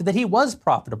a fact that he was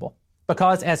profitable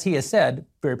because, as he has said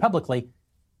very publicly,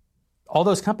 all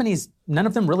those companies, none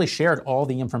of them really shared all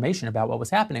the information about what was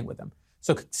happening with them.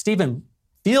 So Stephen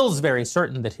feels very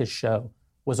certain that his show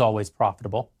was always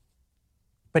profitable,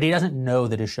 but he doesn't know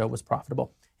that his show was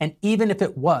profitable. And even if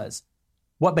it was,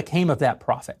 what became of that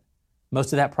profit?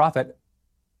 Most of that profit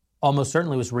almost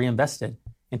certainly was reinvested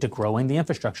into growing the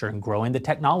infrastructure and growing the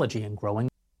technology and growing.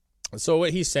 So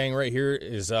what he's saying right here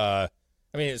is, I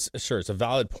mean, it's a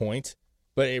valid point,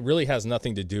 but it really has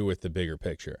nothing to do with the bigger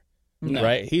picture,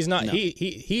 right? He's not. No.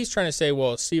 He's trying to say,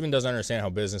 well, Stephen doesn't understand how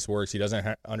business works. He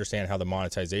doesn't understand how the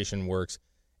monetization works,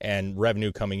 and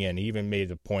revenue coming in. He even made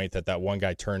the point that one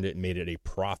guy turned it and made it a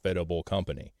profitable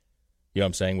company. You know what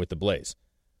I'm saying, with the Blaze.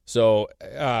 So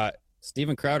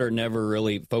Steven Crowder never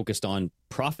really focused on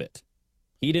profit.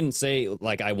 He didn't say,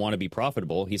 like, I want to be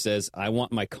profitable. He says, I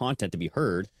want my content to be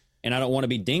heard, and I don't want to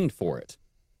be dinged for it.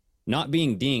 Not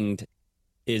being dinged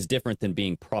is different than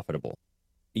being profitable.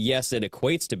 Yes, it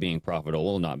equates to being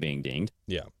profitable, not being dinged.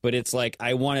 Yeah. But it's like,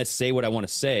 I want to say what I want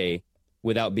to say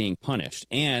without being punished.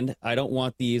 And I don't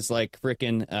want these, like,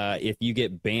 freaking, if you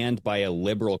get banned by a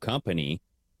liberal company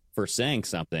for saying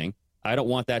something, I don't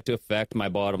want that to affect my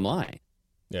bottom line.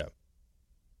 Yeah.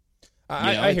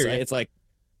 I hear you. It's like,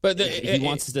 but he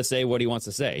wants to say what he wants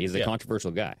to say. He's a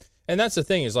controversial guy. And that's the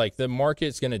thing, is like the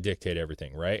market's going to dictate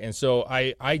everything, right? And so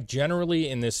I generally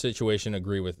in this situation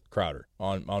agree with Crowder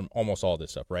on almost all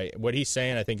this stuff, right? What he's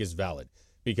saying I think is valid,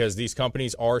 because these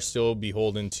companies are still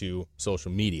beholden to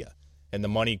social media, and the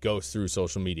money goes through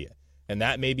social media. And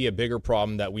that may be a bigger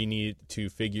problem that we need to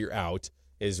figure out,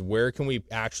 is where can we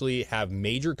actually have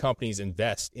major companies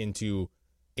invest into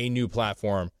a new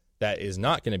platform that is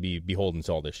not going to be beholden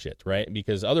to all this shit, right?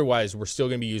 Because otherwise we're still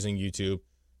going to be using YouTube.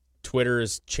 Twitter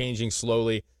is changing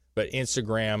slowly, but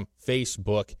Instagram,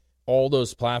 Facebook, all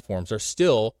those platforms are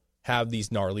still have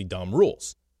these gnarly dumb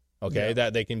rules, okay,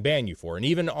 that they can ban you for. And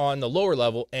even on the lower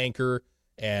level, Anchor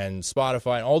and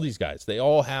Spotify and all these guys, they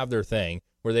all have their thing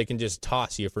where they can just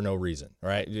toss you for no reason,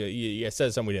 right? You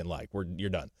said something we didn't like, you're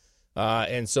done.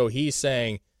 And so he's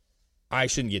saying, I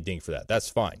shouldn't get dinged for that. That's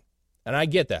fine. And I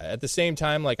get that. At the same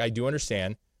time, like, I do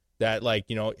understand that, like,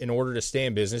 you know, in order to stay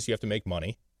in business, you have to make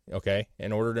money. Okay,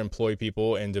 in order to employ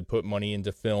people and to put money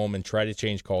into film and try to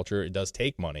change culture, it does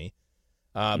take money.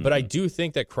 But I do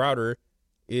think that Crowder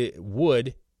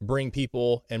would bring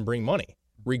people and bring money,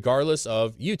 regardless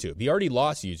of YouTube. He already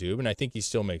lost YouTube, and I think he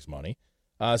still makes money.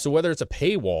 So whether it's a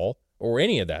paywall or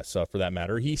any of that stuff, for that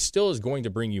matter, he still is going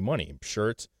to bring you money.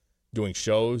 Shirts, doing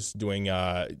shows, doing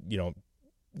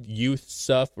youth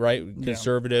stuff, right?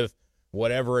 Conservative,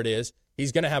 whatever it is,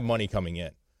 he's going to have money coming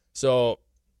in. So.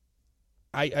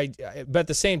 But at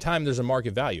the same time, there's a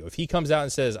market value. If he comes out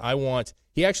and says,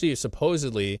 he actually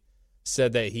supposedly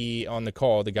said that he, on the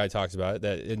call, the guy talks about it,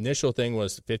 that initial thing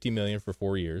was $50 million for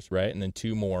 4 years, right? And then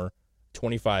two more,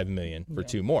 $25 million for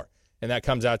two more. And that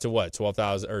comes out to what?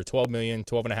 $12 million,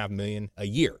 $12.5 million a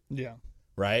year. Yeah.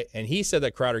 Right. And he said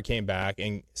that Crowder came back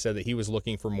and said that he was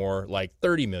looking for more, like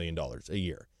 $30 million a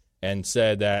year, and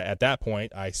said that at that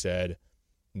point, I said,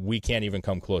 we can't even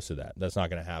come close to that. That's not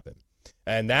going to happen.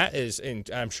 And that is, and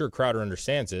I'm sure Crowder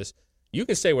understands this, you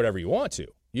can say whatever you want to.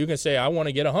 You can say, I want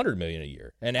to get $100 million a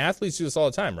year. And athletes do this all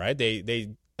the time, right? They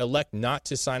elect not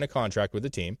to sign a contract with the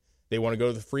team. They want to go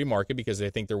to the free market because they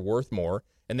think they're worth more,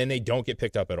 and then they don't get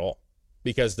picked up at all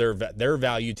because their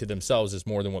value to themselves is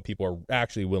more than what people are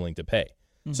actually willing to pay.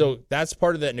 Mm-hmm. So that's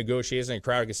part of that negotiation. And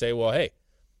Crowder can say, well, hey,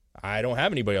 I don't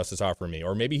have anybody else that's offering me.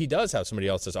 Or maybe he does have somebody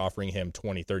else that's offering him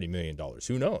 $20, $30 million.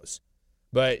 Who knows?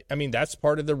 But, I mean, that's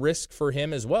part of the risk for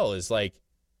him as well, is like,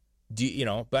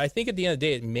 but I think at the end of the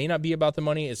day, it may not be about the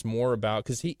money. It's more about,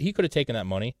 because he could have taken that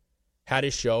money, had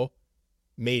his show,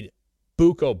 made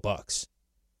buco bucks,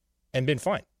 and been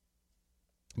fine.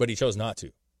 But he chose not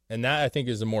to. And that, I think,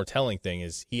 is the more telling thing,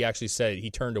 is he actually said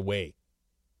he turned away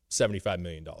 $75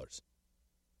 million.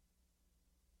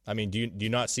 I mean, do you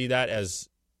not see that as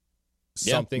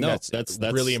something that's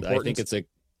really important?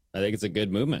 I think it's a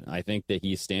good movement. I think that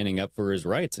he's standing up for his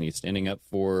rights, and he's standing up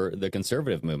for the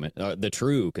conservative movement, the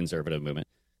true conservative movement,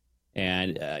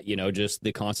 and just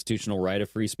the constitutional right of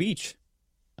free speech.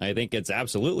 I think it's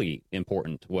absolutely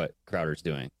important what Crowder's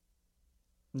doing.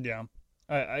 Yeah,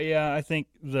 I think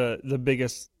the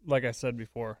biggest, like I said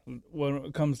before, when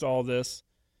it comes to all this,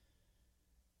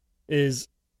 is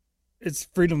it's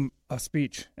freedom of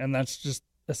speech, and that's just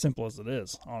as simple as it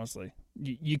is. Honestly,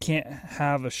 you can't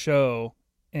have a show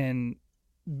and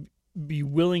be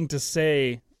willing to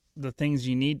say the things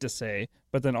you need to say,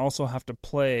 but then also have to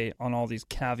play on all these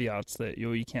caveats that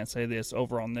you can't say this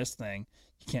over on this thing,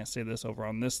 you can't say this over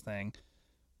on this thing,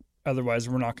 otherwise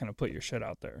we're not going to put your shit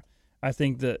out there. I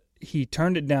think that he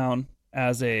turned it down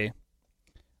as a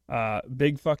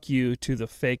big fuck you to the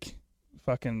fake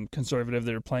fucking conservative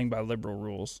that are playing by liberal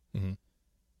rules,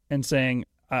 and saying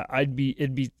it'd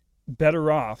be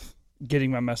better off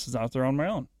getting my message out there on my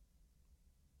own.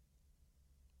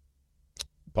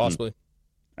 Possibly.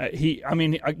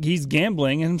 He's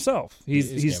gambling himself.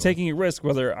 He's taking a risk.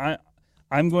 Whether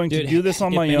I'm going to do this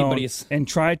on my own and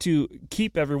try to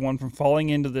keep everyone from falling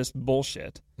into this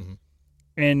bullshit,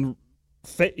 and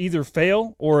either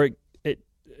fail or it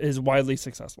is widely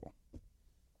successful.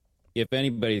 If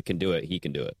anybody can do it, he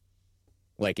can do it.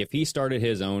 Like, if he started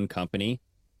his own company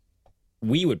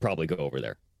we would probably go over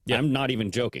there. Yeah. I'm not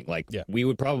even joking. Like, we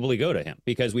would probably go to him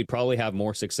because we'd probably have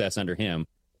more success under him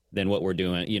than what we're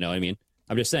doing. You know what I mean?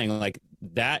 I'm just saying, like,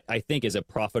 that I think is a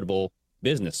profitable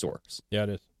business source. Yeah, it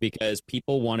is. Because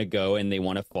people want to go and they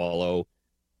want to follow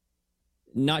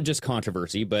not just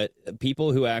controversy, but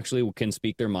people who actually can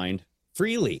speak their mind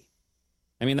freely.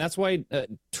 I mean, that's why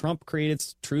Trump created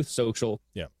Truth Social.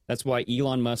 Yeah. That's why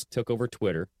Elon Musk took over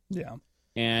Twitter. Yeah.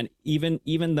 And even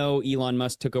though Elon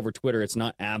Musk took over Twitter, it's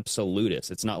not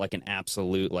absolutist. It's not like an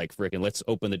absolute, like, freaking let's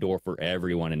open the door for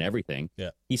everyone and everything.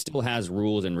 Yeah. He still has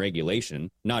rules and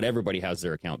regulation. Not everybody has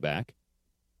their account back.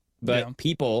 But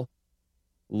people,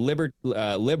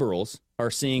 liberals,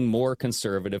 are seeing more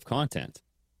conservative content.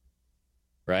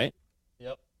 Right?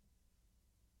 Yep.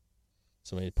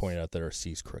 Somebody pointed out that our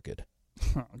C's crooked.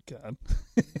 Oh, God.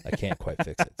 I can't quite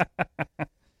fix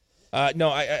it. No,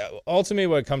 I ultimately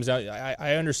what it comes down,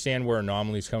 I understand where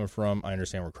Anomaly's coming from. I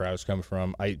understand where Crowd's coming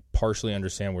from. I partially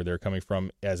understand where they're coming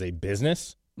from as a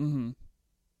business. Mm-hmm.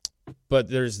 But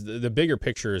there's the bigger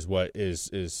picture is what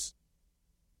is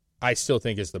I still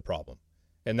think is the problem.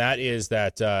 And that is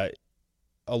that a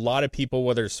lot of people,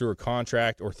 whether it's through a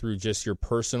contract or through just your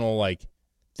personal, like,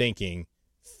 thinking,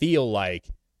 feel like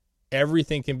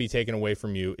everything can be taken away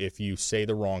from you if you say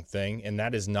the wrong thing, and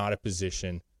that is not a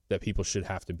position that people should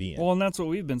have to be in. Well, and that's what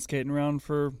we've been skating around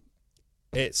for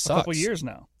a couple years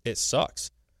now. It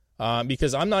sucks.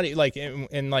 Because I'm not, like,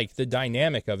 and like, the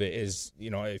dynamic of it is,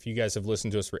 you know, if you guys have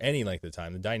listened to us for any length of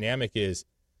time, the dynamic is,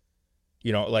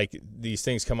 you know, like, these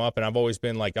things come up, and I've always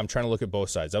been like, I'm trying to look at both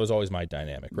sides. That was always my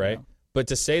dynamic, right? Yeah. But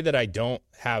to say that I don't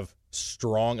have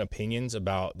strong opinions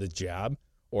about the jab,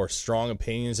 or strong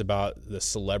opinions about the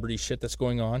celebrity shit that's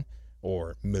going on,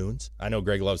 or moons. I know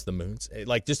Greg loves the moons.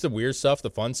 Like, just the weird stuff, the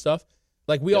fun stuff.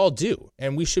 Like, we all do.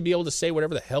 And we should be able to say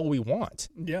whatever the hell we want.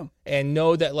 Yeah. And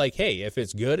know that, like, hey, if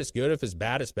it's good, it's good. If it's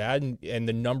bad, it's bad. And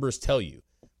the numbers tell you.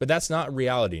 But that's not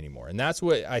reality anymore. And that's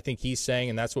what I think he's saying,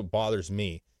 and that's what bothers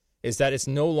me, is that it's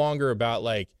no longer about,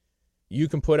 like, you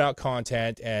can put out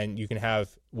content and you can have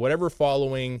whatever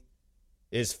following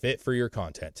is fit for your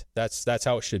content. That's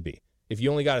how it should be. If you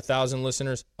only got 1,000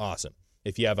 listeners, awesome.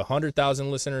 If you have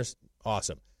 100,000 listeners,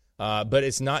 awesome. But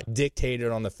it's not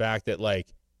dictated on the fact that,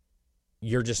 like,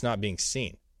 you're just not being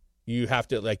seen. You have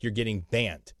to, like, you're getting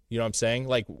banned. You know what I'm saying?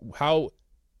 Like, how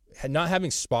not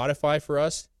having Spotify for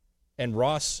us, and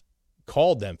Ross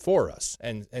called them for us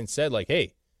and said, like,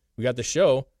 hey, we got the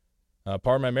show,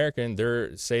 Pardon My American,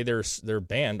 they're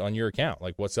banned on your account.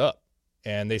 Like, what's up?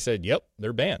 And they said, yep,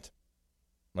 they're banned.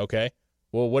 Okay.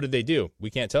 Well, what did they do? We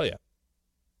can't tell you.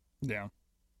 Yeah.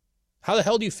 How the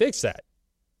hell do you fix that?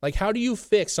 Like, how do you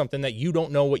fix something that you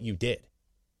don't know what you did?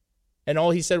 And all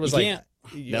he said was,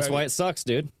 that's why it sucks,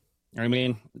 dude. I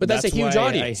mean, but that's a huge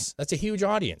audience. That's a huge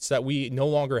audience that we no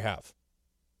longer have.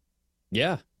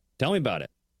 Yeah. Tell me about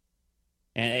it.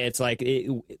 And it's like,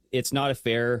 it's not a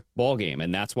fair ball game.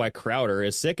 And that's why Crowder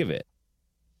is sick of it.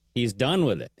 He's done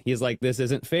with it. He's like, this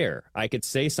isn't fair. I could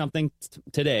say something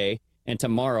today, and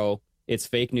tomorrow it's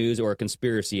fake news or a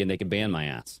conspiracy, and they can ban my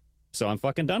ass. So I'm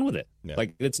fucking done with it. Yeah.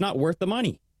 Like, it's not worth the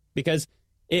money, because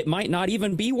it might not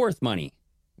even be worth money.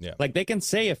 Yeah. Like, they can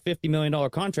say a $50 million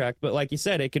contract, but like you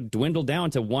said, it could dwindle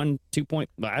down to 2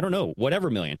 I don't know, whatever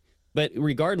million. But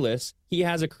regardless, he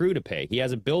has a crew to pay. He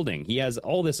has a building. He has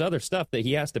all this other stuff that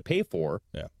he has to pay for.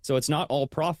 Yeah. So it's not all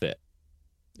profit.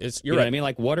 You're you know right. what I mean?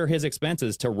 Like, what are his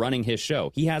expenses to running his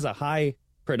show? He has a high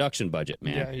production budget,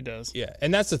 man. Yeah, he does. Yeah,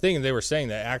 and that's the thing. They were saying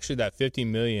that actually that $50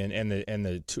 million and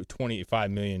the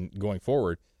 $25 million going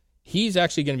forward, he's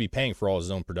actually going to be paying for all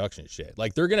his own production shit.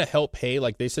 Like, they're going to help pay.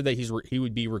 Like, they said that he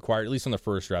would be required, at least on the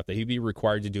first draft, that he'd be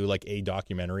required to do like a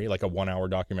documentary, like a 1-hour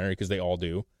documentary, because they all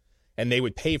do, and they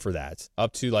would pay for that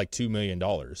up to like $2 million.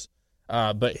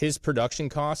 But his production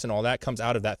costs and all that comes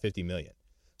out of that $50 million.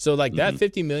 So like that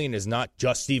 $50 million is not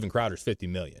just Steven Crowder's $50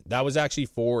 million. That was actually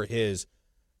for his,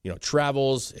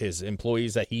 travels, his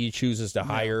employees that he chooses to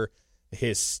hire,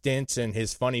 his stints and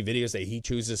his funny videos that he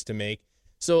chooses to make.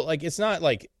 So like, it's not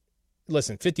like,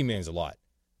 listen, $50 million is a lot.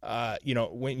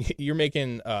 When you're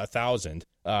making 1,000,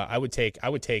 I would take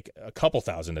a couple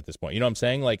thousand at this point. You know what I'm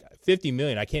saying? Like $50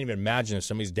 million, I can't even imagine if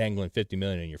somebody's dangling $50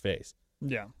 million in your face.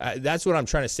 Yeah. That's what I'm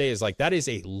trying to say is like, that is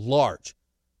a large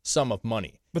sum of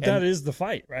money. But that is the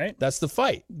fight, right? That's the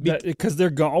fight. Because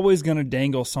they're always going to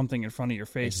dangle something in front of your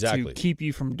face Exactly. to keep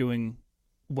you from doing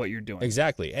what you're doing.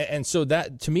 Exactly. And so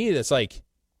that, to me, that's like,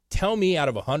 tell me out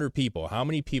of 100 people, how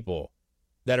many people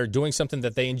that are doing something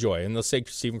that they enjoy, and let's say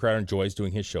Steven Crowder enjoys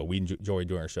doing his show, we enjoy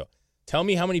doing our show. Tell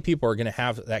me how many people are going to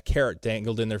have that carrot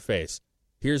dangled in their face.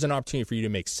 Here's an opportunity for you to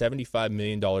make $75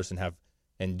 million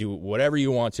and do whatever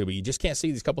you want to, but you just can't see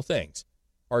these couple things.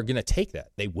 are going to take that.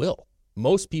 They will.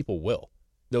 Most people will.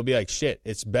 They'll be like, shit,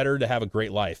 it's better to have a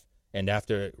great life and have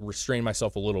to restrain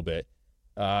myself a little bit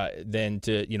than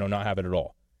to, not have it at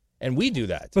all. And we do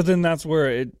that. But then that's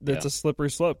where it's a slippery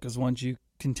slope, because once you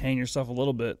contain yourself a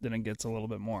little bit, then it gets a little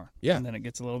bit more. Yeah. And then it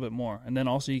gets a little bit more. And then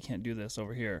also you can't do this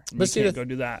over here. And But you see, can't go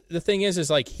do that. The thing is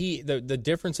like the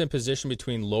difference in position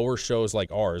between lower shows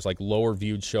like ours, like lower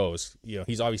viewed shows,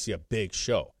 he's obviously a big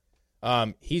show.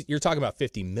 You're talking about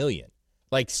 50 million.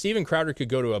 Like Steven Crowder could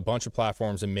go to a bunch of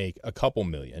platforms and make a couple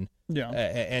million. Yeah.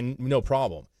 And no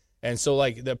problem. And so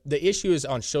like the issue is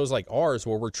on shows like ours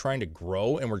where we're trying to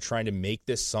grow and we're trying to make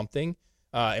this something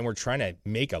and we're trying to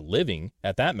make a living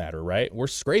at that matter, right? We're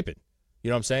scraping.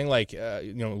 You know what I'm saying? Like,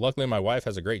 luckily my wife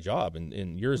has a great job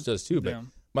and yours does too.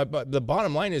 But the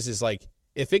bottom line is like,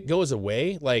 if it goes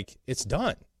away, like it's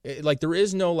done. Like there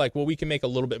is no like, well, we can make a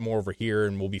little bit more over here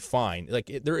and we'll be fine.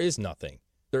 Like there is nothing.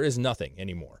 There is nothing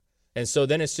anymore. And so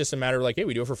then it's just a matter of like, hey,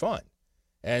 we do it for fun.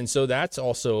 And so that's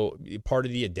also part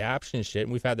of the adaption shit.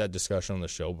 And we've had that discussion on the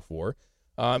show before.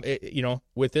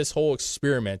 With this whole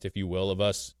experiment, if you will, of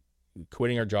us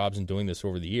quitting our jobs and doing this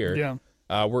over the year.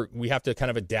 Yeah. We have to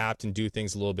kind of adapt and do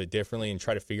things a little bit differently and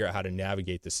try to figure out how to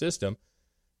navigate the system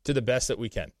to the best that we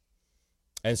can.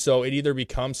 And so it either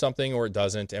becomes something or it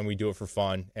doesn't, and we do it for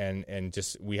fun, and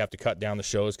just we have to cut down the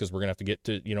shows because we're going to have to get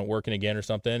to, working again or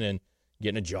something and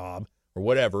getting a job or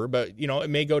whatever. But, it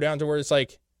may go down to where it's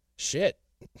like, shit,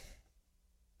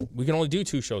 we can only do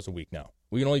 2 shows a week now.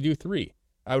 We can only do 3.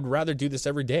 I would rather do this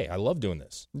every day. I love doing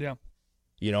this. Yeah.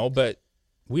 But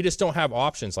we just don't have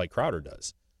options like Crowder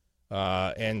does.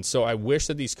 And so I wish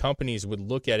that these companies would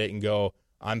look at it and go,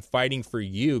 I'm fighting for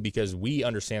you because we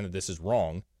understand that this is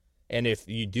wrong. And if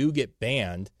you do get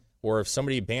banned or if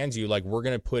somebody bans you, like we're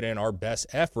going to put in our best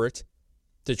effort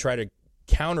to try to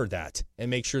counter that and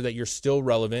make sure that you're still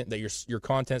relevant, that your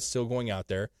content's still going out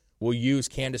there. We'll use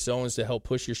Candace Owens to help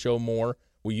push your show more.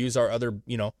 We'll use our other,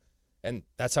 and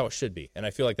that's how it should be. And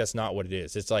I feel like that's not what it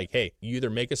is. It's like, hey, you either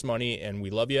make us money and we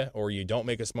love you, or you don't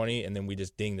make us money and then we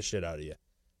just ding the shit out of you.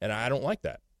 And I don't like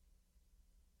that.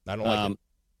 I don't like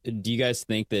it. Do you guys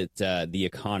think that the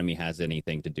economy has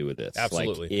anything to do with this?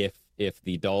 Absolutely. Like if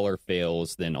the dollar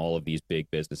fails, then all of these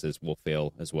big businesses will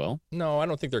fail as well? No, I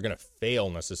don't think they're going to fail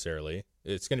necessarily.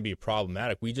 It's going to be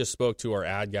problematic. We just spoke to our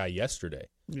ad guy yesterday.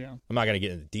 Yeah. I'm not going to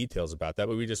get into details about that,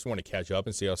 but we just want to catch up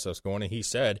and see how stuff's going. And he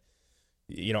said,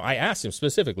 I asked him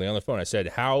specifically on the phone, I said,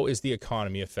 how is the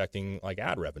economy affecting like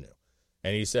ad revenue?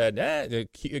 And he said, the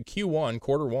Q1,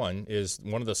 quarter one, is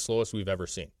one of the slowest we've ever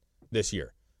seen this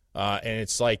year. And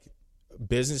it's like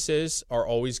businesses are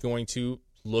always going to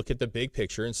look at the big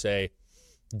picture and say,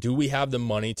 do we have the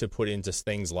money to put into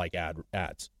things like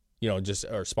ads, just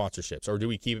or sponsorships, or do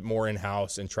we keep it more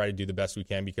in-house and try to do the best we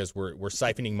can because we're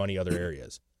siphoning money other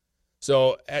areas?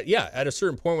 So, at a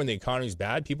certain point when the economy's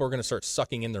bad, people are going to start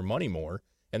sucking in their money more,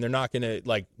 and they're not going to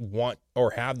like want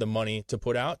or have the money to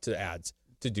put out to ads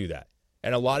to do that.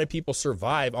 And a lot of people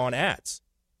survive on ads.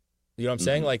 You know what I'm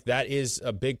saying? Like that is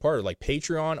a big part of like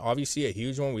Patreon, obviously a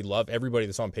huge one. We love everybody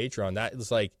that's on Patreon. That is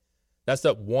like, that's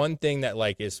the one thing that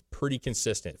like is pretty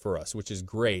consistent for us, which is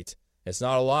great. It's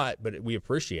not a lot, but we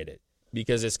appreciate it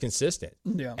because it's consistent.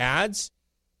 Yeah. Ads,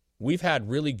 we've had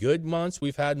really good months.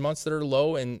 We've had months that are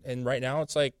low. And right now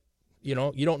it's like, you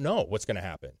don't know what's going to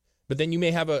happen, but then you may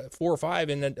have a 4 or 5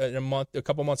 in a month, a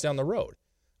couple months down the road.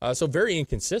 So very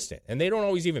inconsistent, and they don't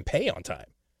always even pay on time.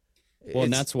 Well,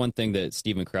 and that's one thing that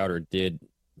Steven Crowder did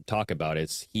talk about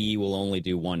is he will only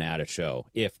do 1 ad a show,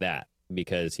 if that,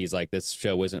 because he's like, this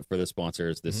show isn't for the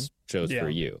sponsors, this show's for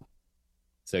you.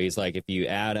 So he's like, if you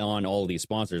add on all these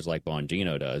sponsors like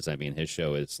Bongino does, I mean, his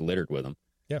show is littered with them.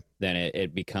 Yeah. Then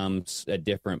it becomes a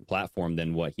different platform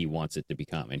than what he wants it to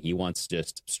become. And he wants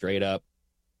just straight up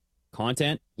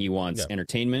content. He wants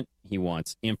entertainment. He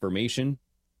wants information.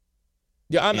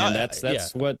 Yeah,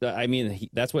 that's what I mean.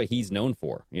 That's what he's known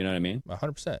for. You know what I mean?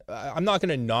 100%. I'm not going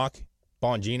to knock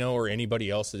Bongino or anybody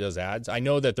else that does ads. I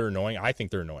know that they're annoying. I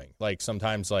think they're annoying. Like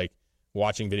sometimes, like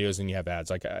watching videos and you have ads.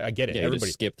 Like I get it. Yeah, everybody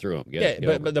just skip through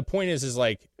them. But the point is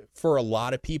like for a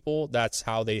lot of people, that's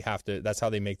how they have to. That's how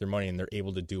they make their money, and they're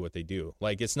able to do what they do.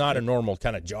 Like it's not a normal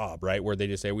kind of job, right? Where they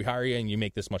just say we hire you and you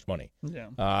make this much money.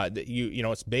 Yeah.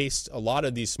 It's based. A lot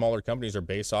of these smaller companies are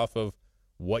based off of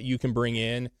what you can bring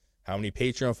in, how many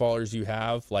Patreon followers you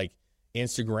have, like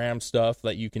Instagram stuff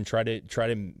that you can try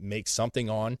to make something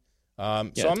on. So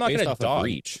I'm not going to dog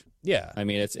reach. Yeah, I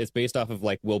mean it's based off of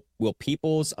like will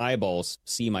people's eyeballs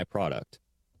see my product,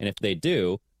 and if they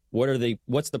do,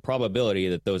 what's the probability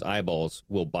that those eyeballs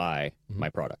will buy my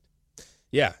product?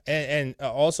 Yeah, and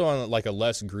also on like a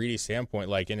less greedy standpoint,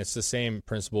 like, and it's the same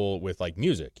principle with like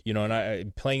music, you know. And I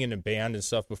playing in a band and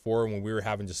stuff before, when we were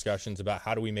having discussions about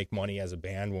how do we make money as a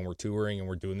band when we're touring and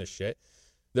we're doing this shit,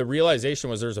 the realization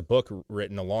was there's a book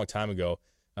written a long time ago,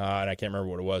 and I can't remember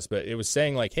what it was, but it was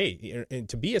saying like, hey,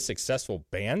 to be a successful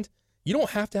band, you don't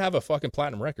have to have a fucking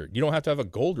platinum record, you don't have to have a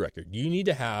gold record, you need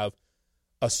to have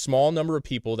a small number of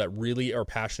people that really are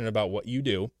passionate about what you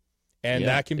do. And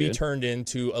that can be turned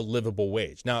into a livable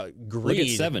wage. Now, greed. Look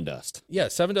at Seven Dust. Yeah,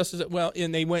 Seven Dust is, well,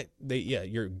 and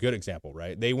you're a good example,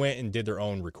 right? They went and did their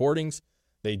own recordings.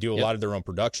 They do a lot of their own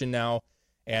production now.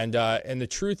 And the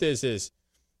truth is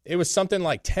it was something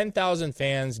like 10,000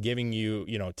 fans giving you,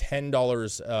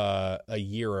 $10 a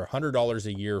year or $100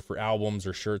 a year for albums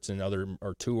or shirts and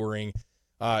or touring.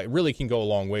 It really can go a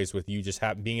long ways with you just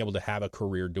being able to have a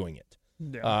career doing it.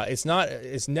 Yeah.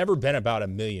 It's never been about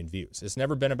 1 million views. It's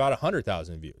never been about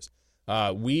 100,000 views.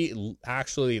 We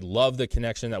actually love the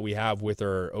connection that we have with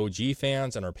our OG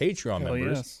fans and our Patreon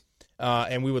members. Yes.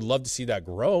 And we would love to see that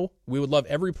grow. We would love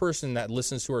every person that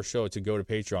listens to our show to go to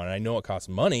Patreon. And I know it costs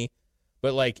money,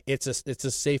 but like it's the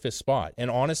safest spot.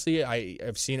 And honestly,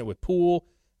 I've seen it with Pool.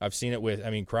 I've seen it with,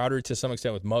 Crowder to some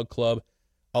extent with Mug Club.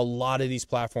 A lot of these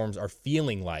platforms are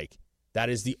feeling like that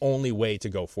is the only way to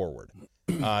go forward.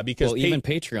 Because even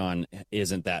Patreon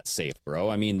isn't that safe,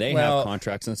 bro. They have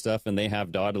contracts and stuff, and they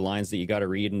have dotted lines that you got to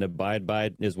read and abide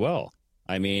by as well.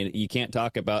 You can't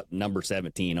talk about number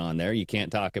 17 on there. You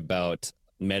can't talk about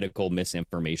medical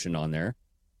misinformation on there.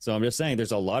 So I'm just saying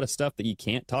there's a lot of stuff that you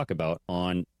can't talk about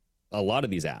on a lot of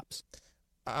these apps.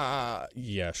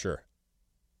 Yeah, sure.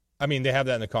 They have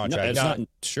that in the contract. No, it's not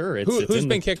sure. Who's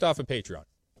been kicked off of Patreon?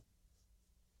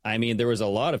 There was a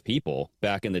lot of people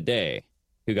back in the day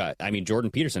who got, Jordan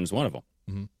Peterson is one of them.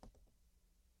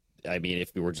 Mm-hmm.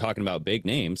 If we were talking about big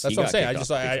names, that's what I'm saying.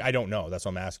 I don't know. That's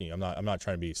what I'm asking you. I'm not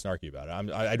trying to be snarky about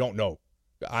it. I don't know.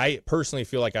 I personally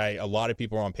feel like a lot of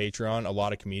people are on Patreon. A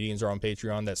lot of comedians are on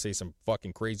Patreon that say some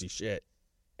fucking crazy shit,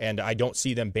 and I don't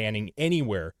see them banning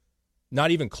anywhere, not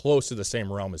even close to the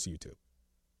same realm as YouTube.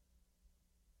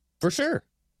 For sure.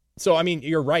 So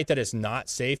you're right that it's not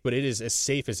safe, but it is as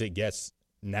safe as it gets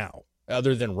now,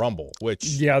 other than Rumble, which...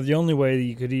 Yeah, the only way that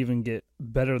you could even get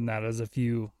better than that is if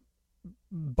you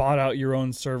bought out your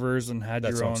own servers and had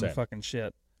your own fucking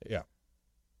shit. Yeah.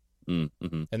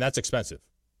 Mm-hmm. And that's expensive,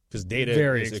 because data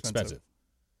is expensive.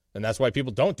 And that's why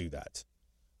people don't do that.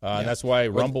 And that's why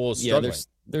Rumble is struggling.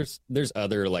 There's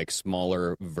other,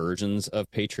 smaller versions of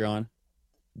Patreon,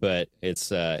 but it's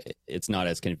not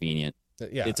as convenient.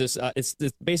 Yeah. It's just it's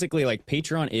basically like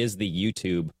Patreon is the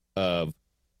YouTube of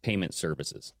payment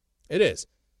services. It is,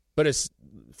 but it's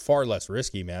far less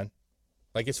risky, man.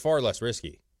 It's far less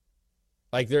risky.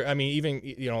 Even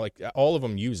all of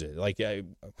them use it.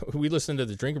 We listen to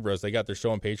the Drinking Bros. They got their show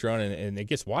on Patreon, and it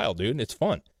gets wild, dude. And it's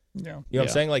fun. Yeah, you know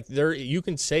what I'm saying? You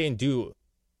can say and do,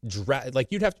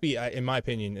 you'd have to be, in my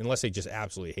opinion, unless they just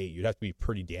absolutely hate you, you'd have to be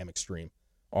pretty damn extreme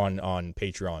on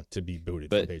Patreon to be booted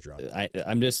from Patreon.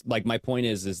 I'm just my point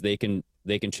is they can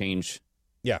change.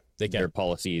 Yeah, they can. Their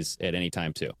policies at any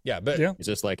time too. Yeah, but it's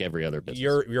just like every other business.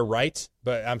 You're right,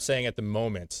 but I'm saying at the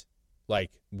moment,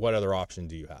 what other option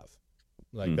do you have?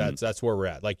 That's where we're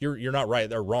at. You're not right,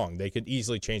 they're wrong. They could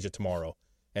easily change it tomorrow,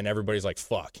 and everybody's like,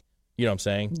 fuck. You know what I'm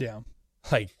saying? Yeah.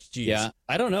 Geez. Yeah,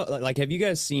 I don't know. Have you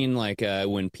guys seen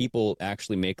when people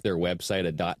actually make their website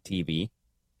a .tv?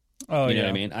 Oh, you know what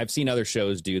I mean? I've seen other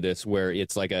shows do this where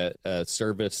it's like a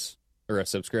service or a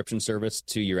subscription service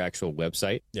to your actual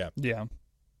website. Yeah. Yeah.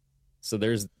 So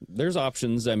there's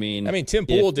options. Tim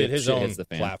Pool did his own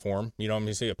platform. You know,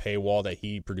 you see a paywall that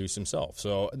he produced himself.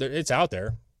 So it's out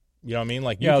there. You know what I mean?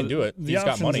 You can do it. The He's got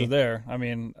options money are there.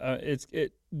 It's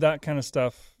that kind of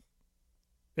stuff.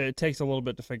 It takes a little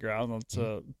bit to figure out. It's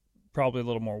probably a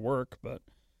little more work, but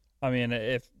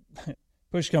if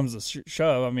push comes to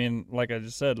shove, like I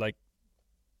just said,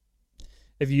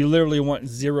 if you literally want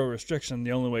zero restriction,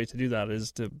 the only way to do that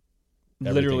is to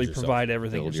literally provide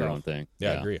everything yourself. Your own thing.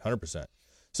 Yeah, I agree, 100%.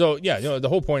 So the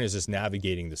whole point is just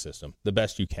navigating the system the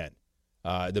best you can,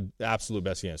 the absolute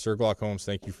best you can. Sir Glock Holmes,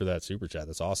 thank you for that super chat.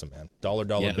 That's awesome, man. Dollar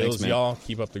bills, thanks, y'all.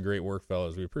 Keep up the great work,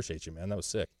 fellas. We appreciate you, man. That was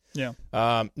sick. Yeah.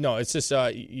 No, it's just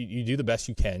you do the best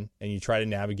you can and you try to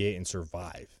navigate and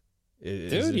survive.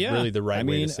 Is really the right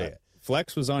way to say it.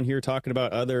 Flex was on here talking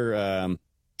about other,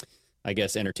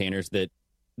 entertainers that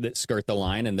skirt the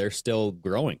line, and they're still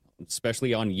growing,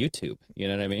 especially on YouTube. You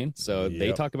know what I mean? So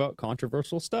they talk about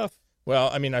controversial stuff. Well,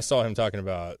 I saw him talking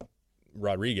about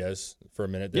Rodriguez for a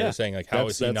minute. They were saying how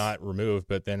is he not removed?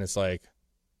 But then it's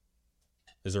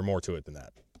is there more to it than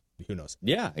that? who knows?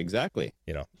 Yeah, exactly.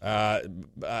 You know, I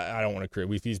don't want to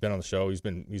create. He's been on the show. He's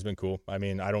been cool. I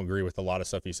mean, I don't agree with a lot of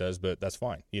stuff he says, but that's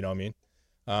fine. You know what I mean?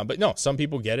 But no, some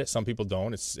people get it. Some people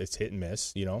don't. It's hit and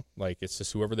miss. You know, like it's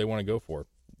just whoever they want to go for.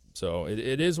 So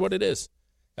it is what it is.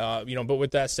 You know, but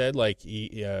with that said, like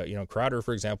you know, Crowder,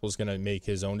 for example, is going to make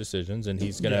his own decisions, and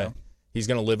he's gonna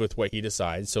live with what he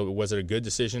decides. So was it a good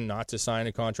decision not to sign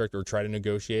a contract or try to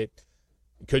negotiate?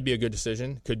 It could be a good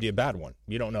decision, could be a bad one.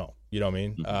 You don't know. You know what I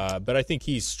mean? But I think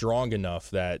he's strong enough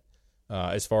that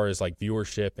as far as like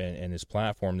viewership and his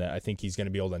platform, that I think he's going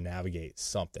to be able to navigate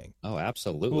something. Oh,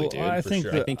 absolutely, dude. I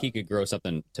think he could grow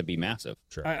something to be massive.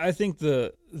 Sure. I think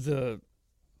the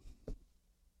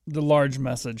large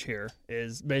message here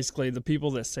is basically the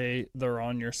people that say they're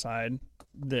on your side,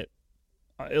 that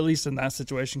at least in that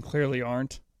situation clearly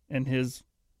aren't, in his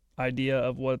idea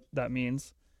of what that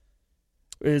means,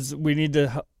 is we need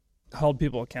to hold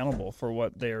people accountable for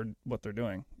what they're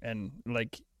doing. And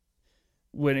like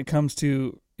when it comes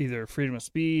to either freedom of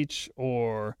speech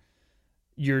or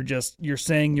you're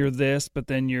saying you're this, but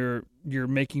then you're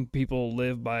making people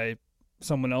live by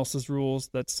someone else's rules,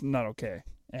 that's not okay.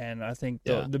 And I think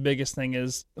the biggest thing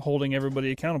is holding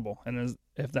everybody accountable. And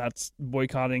if that's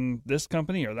boycotting this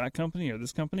company or that company or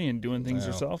this company and doing things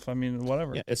yourself, I mean,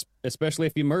 whatever. Yeah, especially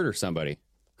if you murder somebody.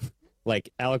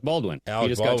 Like Alec Baldwin. He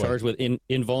just got charged with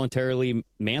involuntarily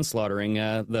manslaughtering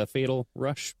the Fatal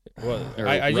Rush. Well,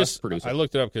 I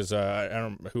looked it up because I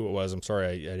don't know who it was. I'm sorry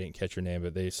I didn't catch your name,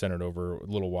 but they sent it over a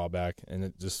little while back. And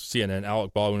it just CNN,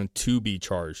 Alec Baldwin to be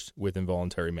charged with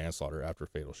involuntary manslaughter after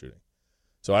fatal shooting.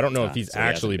 So I don't know if he's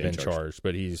actually been charged,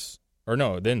 but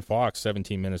then Fox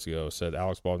 17 minutes ago said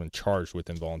Alex Baldwin charged with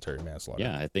involuntary manslaughter.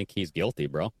 Yeah, I think he's guilty,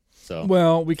 bro. So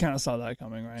well, we kind of saw that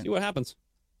coming, right? See what happens.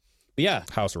 But yeah,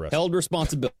 house arrest. Held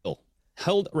responsible.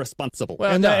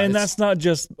 Well, and that's not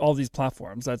just all these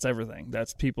platforms. That's everything.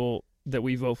 That's people that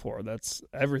we vote for. That's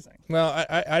everything. Well,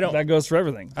 I don't. That goes for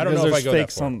everything. I don't know if I go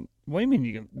that far. What do you mean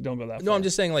you don't go that far? No, I'm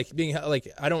just saying, like,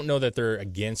 I don't know that they're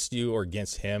against you or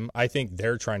against him. I think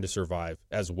they're trying to survive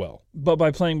as well. But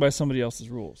by playing by somebody else's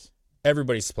rules.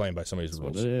 Everybody's playing by somebody's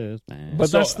rules. What it is, man.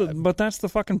 But that's the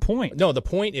fucking point. No, the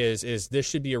point is this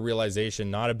should be a realization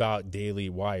not about Daily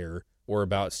Wire or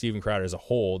about Steven Crowder as a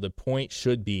whole. The point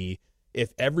should be,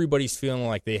 if everybody's feeling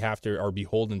like they are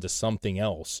beholden to something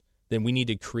else, then we need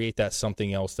to create that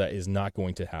something else that is not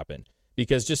going to happen.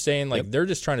 Because just saying, like, they're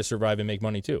just trying to survive and make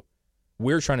money too.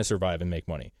 We're trying to survive and make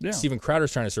money. Yeah. Steven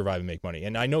Crowder's trying to survive and make money.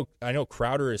 And I know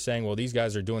Crowder is saying, well, these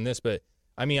guys are doing this, but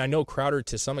I mean, I know Crowder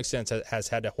to some extent has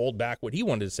had to hold back what he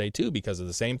wanted to say too because of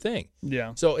the same thing.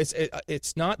 Yeah. So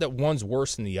it's not that one's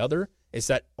worse than the other. It's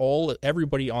that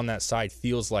everybody on that side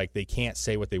feels like they can't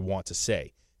say what they want to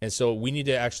say. And so we need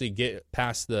to actually get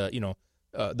past the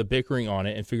bickering on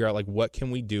it and figure out, like, what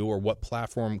can we do, or what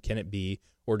platform can it be,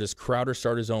 or does Crowder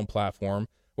start his own platform,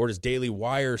 or does Daily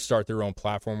Wire start their own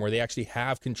platform where they actually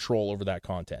have control over that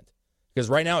content? Because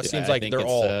right now it seems like they're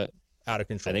all out of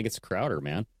control. I think it's Crowder,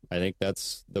 man. I think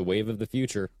that's the wave of the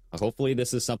future. Hopefully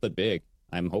this is something big.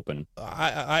 I'm hoping.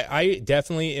 I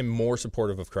definitely am more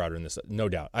supportive of Crowder in this, no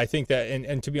doubt. I think that,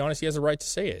 and to be honest, he has a right to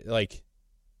say it. Like,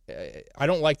 I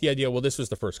don't like the idea, well, this was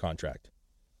the first contract.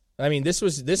 I mean, this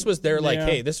was their, like,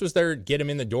 hey, this was their get him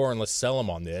in the door and let's sell him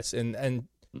on this. And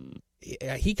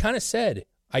he kind of said,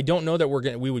 I don't know that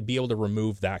we would be able to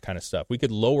remove that kind of stuff. We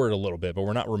could lower it a little bit, but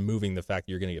we're not removing the fact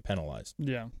that you're going to get penalized.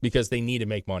 Yeah. Because they need to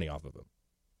make money off of him.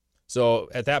 So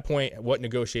at that point, what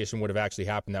negotiation would have actually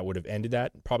happened that would have ended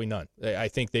that? Probably none. I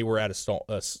think they were at a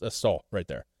stall right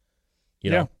there.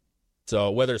 You know? Yeah.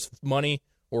 So whether it's money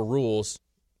or rules,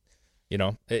 you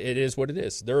know, it is what it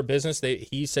is. They're a business.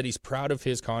 He said he's proud of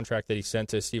his contract that he sent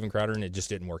to Steven Crowder, and it just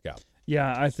didn't work out.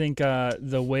 Yeah, I think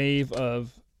the wave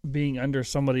of being under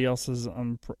somebody else's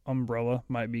umbrella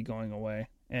might be going away,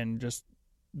 and just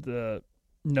the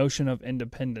notion of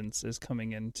independence is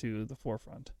coming into the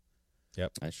forefront.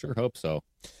 Yep, I sure hope so.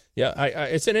 Yeah,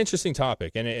 it's an interesting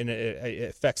topic, and it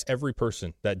affects every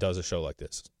person that does a show like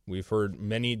this. We've heard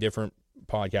many different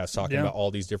podcasts talking about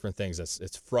all these different things.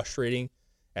 It's frustrating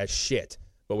as shit.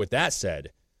 But with that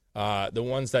said, the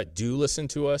ones that do listen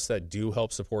to us, that do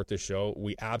help support this show,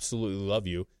 we absolutely love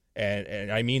you.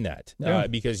 And I mean that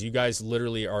because you guys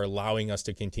literally are allowing us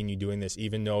to continue doing this,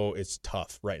 even though it's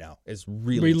tough right now. It's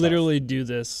really tough. Literally do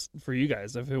this for you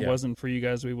guys. If it wasn't for you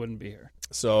guys, we wouldn't be here.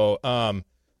 So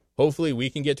hopefully we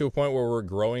can get to a point where we're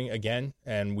growing again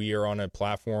and we are on a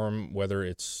platform, whether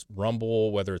it's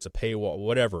Rumble, whether it's a paywall,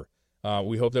 whatever.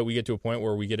 We hope that we get to a point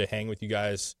where we get to hang with you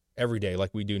guys every day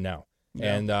like we do now.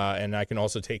 Yeah. And I can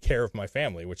also take care of my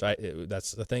family, which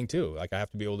that's the thing too. Like, I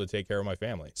have to be able to take care of my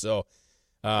family. So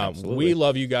We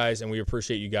love you guys, and we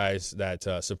appreciate you guys that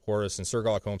support us. And Sir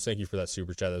Garlic Holmes, thank you for that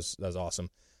super chat. That was awesome.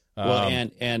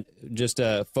 Well, and just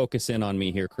focus in on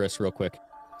me here, Chris, real quick.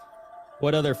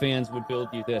 What other fans would build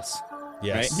you this?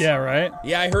 Yes. Right? Yeah, right?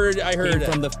 Yeah, I heard.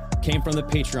 Came from the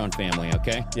Patreon family,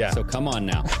 okay? Yeah. So come on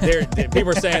now. People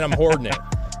are saying I'm hoarding it.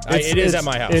 It is at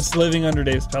my house. It's living under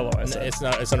Dave's pillow, I said. It's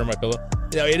not. It's under my pillow.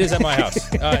 No, it is at my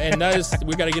house. And that is,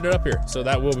 we got to get it up here. So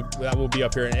that will be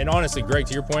up here. And honestly, Greg,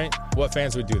 to your point, what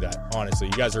fans would do that? Honestly,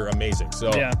 you guys are amazing.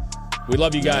 So we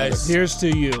love you guys. Here's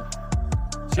to you.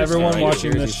 Everyone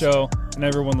watching this show and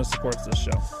everyone that supports this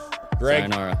show.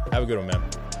 Greg, Sayonara. Have a good one, man.